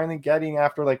actually finally getting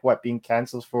after being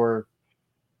canceled for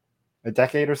a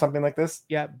decade or something like this.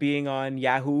 Yeah, being on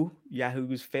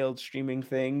Yahoo's failed streaming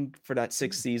thing for that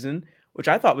 6th season, which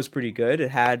I thought was pretty good.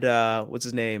 It had what's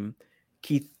his name?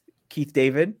 Keith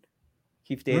David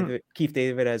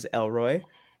as Elroy,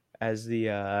 as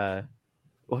the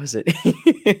what was it?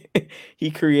 He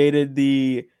created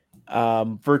the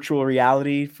virtual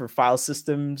reality for file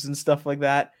systems and stuff like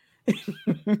that.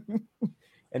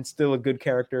 And still a good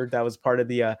character that was part of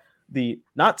the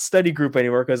not study group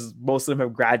anymore, because most of them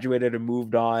have graduated and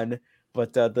moved on,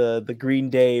 but the Green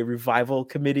Day Revival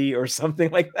Committee or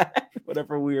something like that,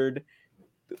 whatever weird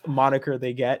moniker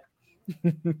they get.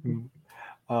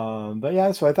 But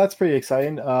yeah, so that's pretty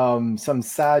exciting. Some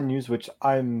sad news, which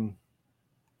I don't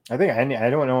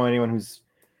know anyone who's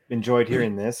enjoyed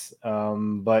hearing this,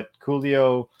 but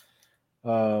Coolio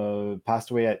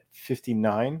passed away at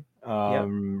 59.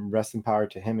 Rest in power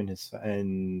to him and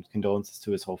condolences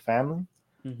to his whole family.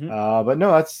 But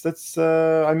no, that's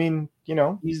I mean,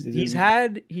 he's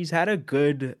had a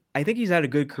good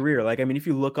career. Like, I mean, if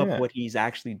you look up what he's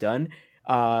actually done,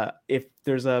 if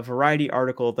there's a Variety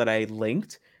article that I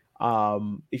linked,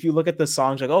 if you look at the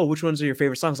songs, like, oh, which ones are your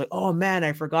favorite songs? Like, oh man,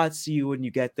 I forgot See You When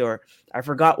You Get There. I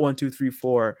forgot 1, 2, 3,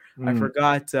 4. I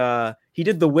forgot he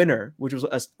did The Winner, which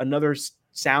was another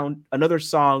song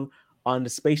on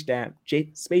the Space Jam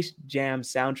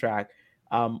soundtrack.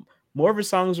 More of his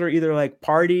songs were either like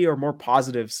party or more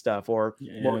positive stuff, or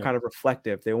more kind of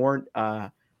reflective. They weren't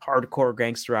hardcore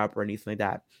gangster rap or anything like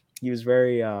that. He was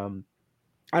very I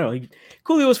don't know.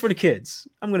 Coolio was for the kids.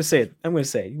 I'm gonna say it.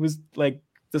 He was like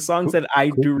the songs that I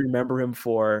do remember him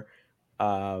for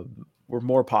were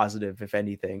more positive, if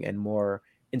anything, and more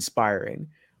inspiring.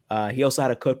 He also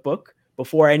had a cookbook.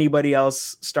 Before anybody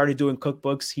else started doing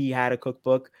cookbooks, he had a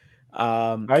cookbook.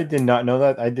 I did not know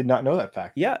that. I did not know that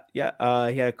fact. Yeah. He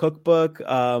had a cookbook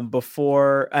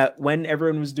before when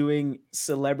everyone was doing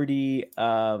celebrity.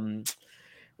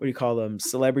 What do you call them?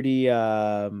 Celebrity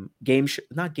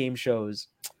not game shows,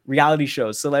 reality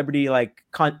shows, celebrity like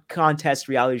contest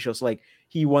reality shows. Like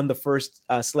he won the first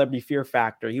Celebrity Fear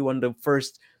Factor. He won the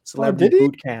first Celebrity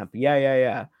Boot Camp.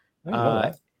 Yeah.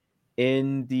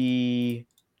 In the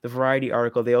Variety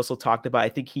article, they also talked about, I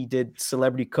think he did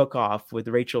Celebrity Cook Off with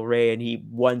Rachel Ray and he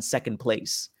won second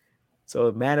place. So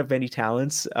a man of many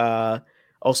talents.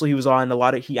 Also, he was on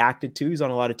he acted too. He's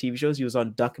on a lot of TV shows. He was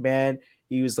on Duckman.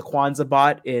 He was the Kwanzaa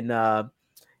bot in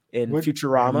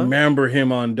Futurama. I remember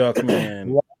him on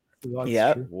Duckman.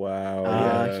 Yeah.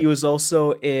 Wow. He was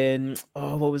also in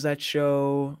what was that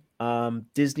show?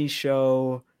 Disney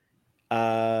show.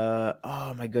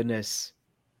 Oh my goodness.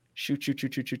 Shoot.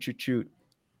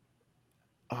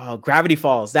 Gravity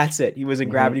Falls. That's it. He was in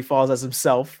Gravity Falls as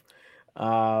himself.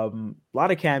 A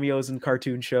lot of cameos in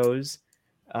cartoon shows.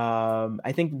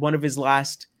 I think one of the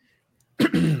last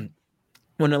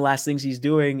things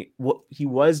what he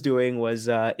was doing was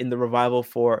in the revival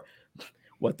for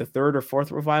the third or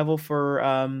fourth revival for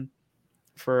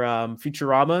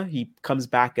Futurama. He comes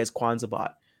back as Kwanzaa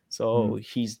Bot. So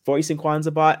he's voicing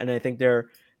Kwanzaa Bot, and I think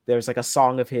there's like a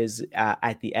song of his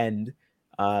at the end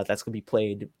that's gonna be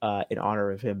played in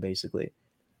honor of him, basically.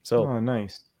 So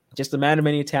nice. Just a man of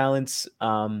many talents.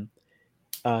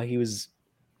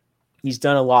 He's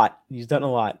done a lot. He's done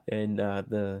a lot in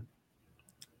the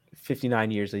 59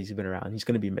 years that he's been around. He's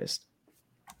going to be missed.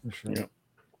 For sure.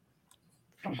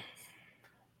 Yeah.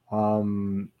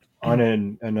 On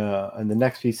the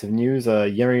next piece of news,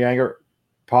 Jaromir Jagr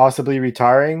possibly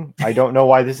retiring. I don't know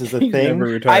why this is a thing.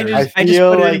 I just put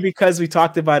it in because we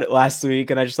talked about it last week,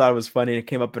 and I just thought it was funny. It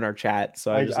came up in our chat,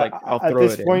 so I was like, I'll throw it in.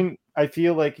 At this point, I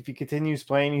feel like if he continues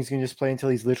playing, he's going to just play until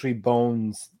he's literally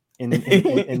bones in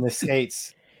the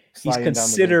skates. He's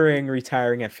considering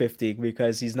retiring at 50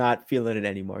 because he's not feeling it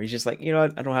anymore. He's just like, you know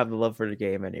what? I don't have the love for the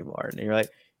game anymore. And you're like,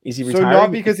 is he retiring? So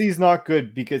not because he's not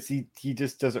good, because he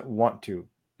just doesn't want to.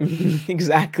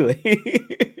 Exactly.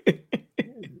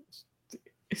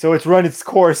 So it's run its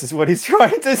course is what he's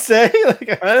trying to say.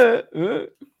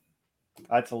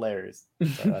 That's hilarious.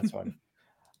 So that's funny.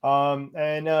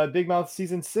 And Big Mouth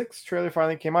season 6 trailer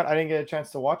finally came out. I didn't get a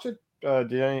chance to watch it.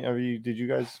 Did you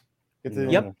guys get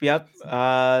to? Yep.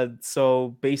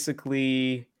 So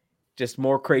basically just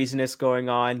more craziness going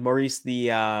on. Maurice, the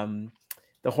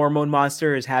hormone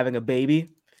monster, is having a baby.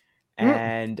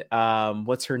 And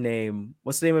what's her name?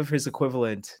 What's the name of his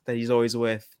equivalent that he's always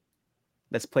with?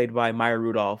 That's played by Maya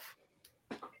Rudolph.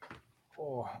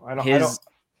 Oh, I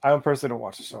don't personally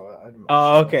watch the show.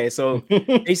 Okay. So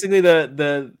basically,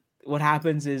 the what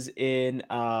happens is in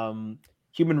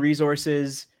Human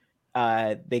Resources,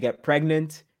 they get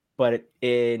pregnant, but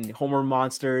in Hormone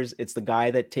Monsters, it's the guy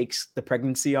that takes the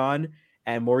pregnancy on,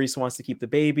 and Maurice wants to keep the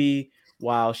baby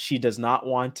while she does not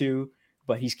want to,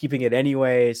 but he's keeping it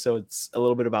anyway. So it's a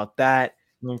little bit about that.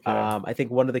 Okay. I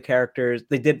think one of the characters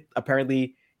they did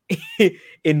apparently.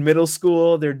 In middle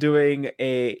school, they're doing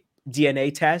a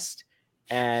DNA test,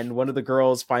 and one of the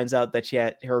girls finds out that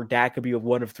her dad could be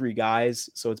one of 3 guys.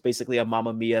 So it's basically a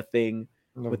Mamma Mia thing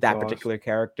with that particular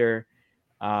character.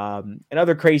 And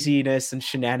other craziness and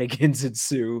shenanigans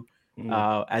ensue,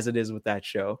 as it is with that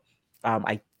show.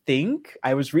 I think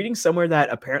I was reading somewhere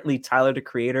that apparently Tyler, the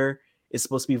creator, is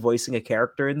supposed to be voicing a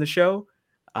character in the show,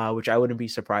 which I wouldn't be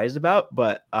surprised about.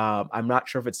 But I'm not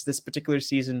sure if it's this particular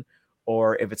season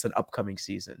or if it's an upcoming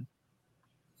season.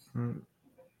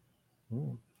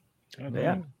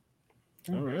 Yeah.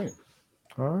 All right.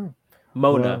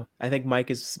 Mona. Well, I think Mike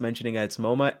is mentioning that it's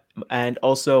Moma. And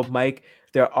also, Mike,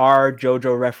 there are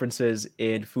JoJo references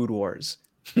in Food Wars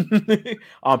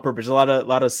on purpose. A lot of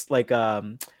like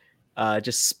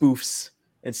just spoofs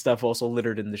and stuff also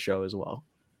littered in the show as well.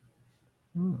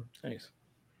 Nice.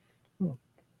 All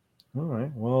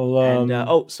right.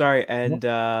 Well,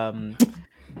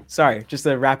 sorry, just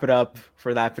to wrap it up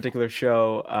for that particular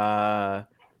show,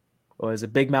 was a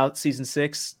Big Mouth season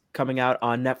 6 coming out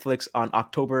on Netflix on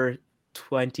October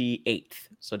 28th,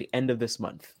 so the end of this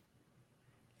month.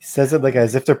 He says it like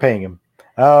as if they're paying him.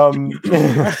 I'm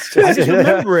just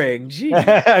remembering. Gee,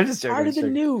 I'm just part of the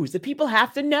news. The people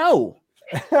have to know.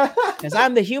 Because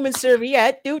I'm the human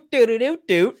serviette. Doot.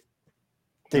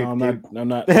 Dude, No, I'm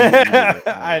not.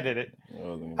 I did it.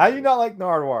 How do you not like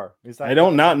Nardwuar? I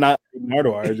don't not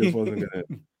Nardwuar. I just wasn't gonna.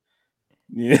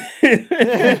 Yeah.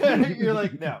 You're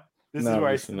like, no. This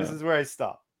is where I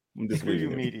stop. I'm just Screw you,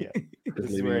 leaving it. media. Just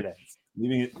This is where leaving it ends.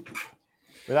 Leaving it.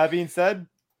 With that being said,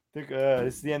 I think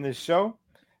this is the end of the show.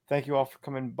 Thank you all for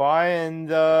coming by. And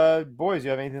boys, you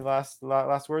have anything last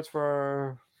words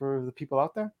for the people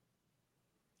out there?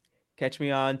 Catch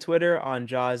me on Twitter on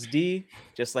JawsD,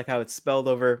 just like how it's spelled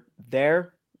over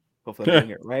there. Hopefully I'm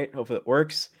getting it right. Hopefully it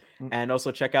works. And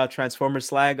also check out Transformers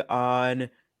Slag on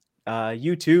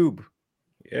YouTube.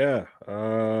 Yeah.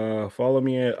 Follow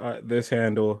me at this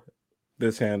handle,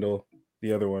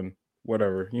 the other one,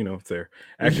 whatever, it's there.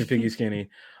 Action Piggy Skinny.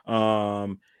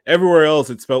 Everywhere else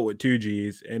it's spelled with 2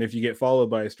 G's, and if you get followed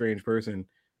by a strange person,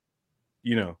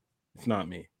 it's not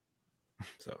me.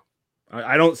 So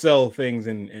I don't sell things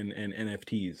in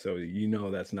NFTs, so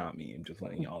that's not me. I'm just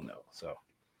letting y'all know. So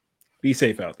be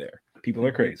safe out there. People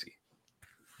are crazy.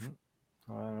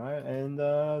 All right, and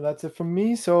that's it from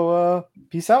me. So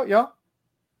peace out, y'all.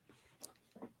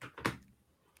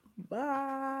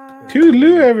 Bye.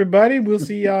 Toodaloo, everybody. We'll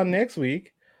see y'all next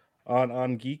week on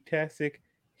Geektastic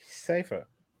Cypher.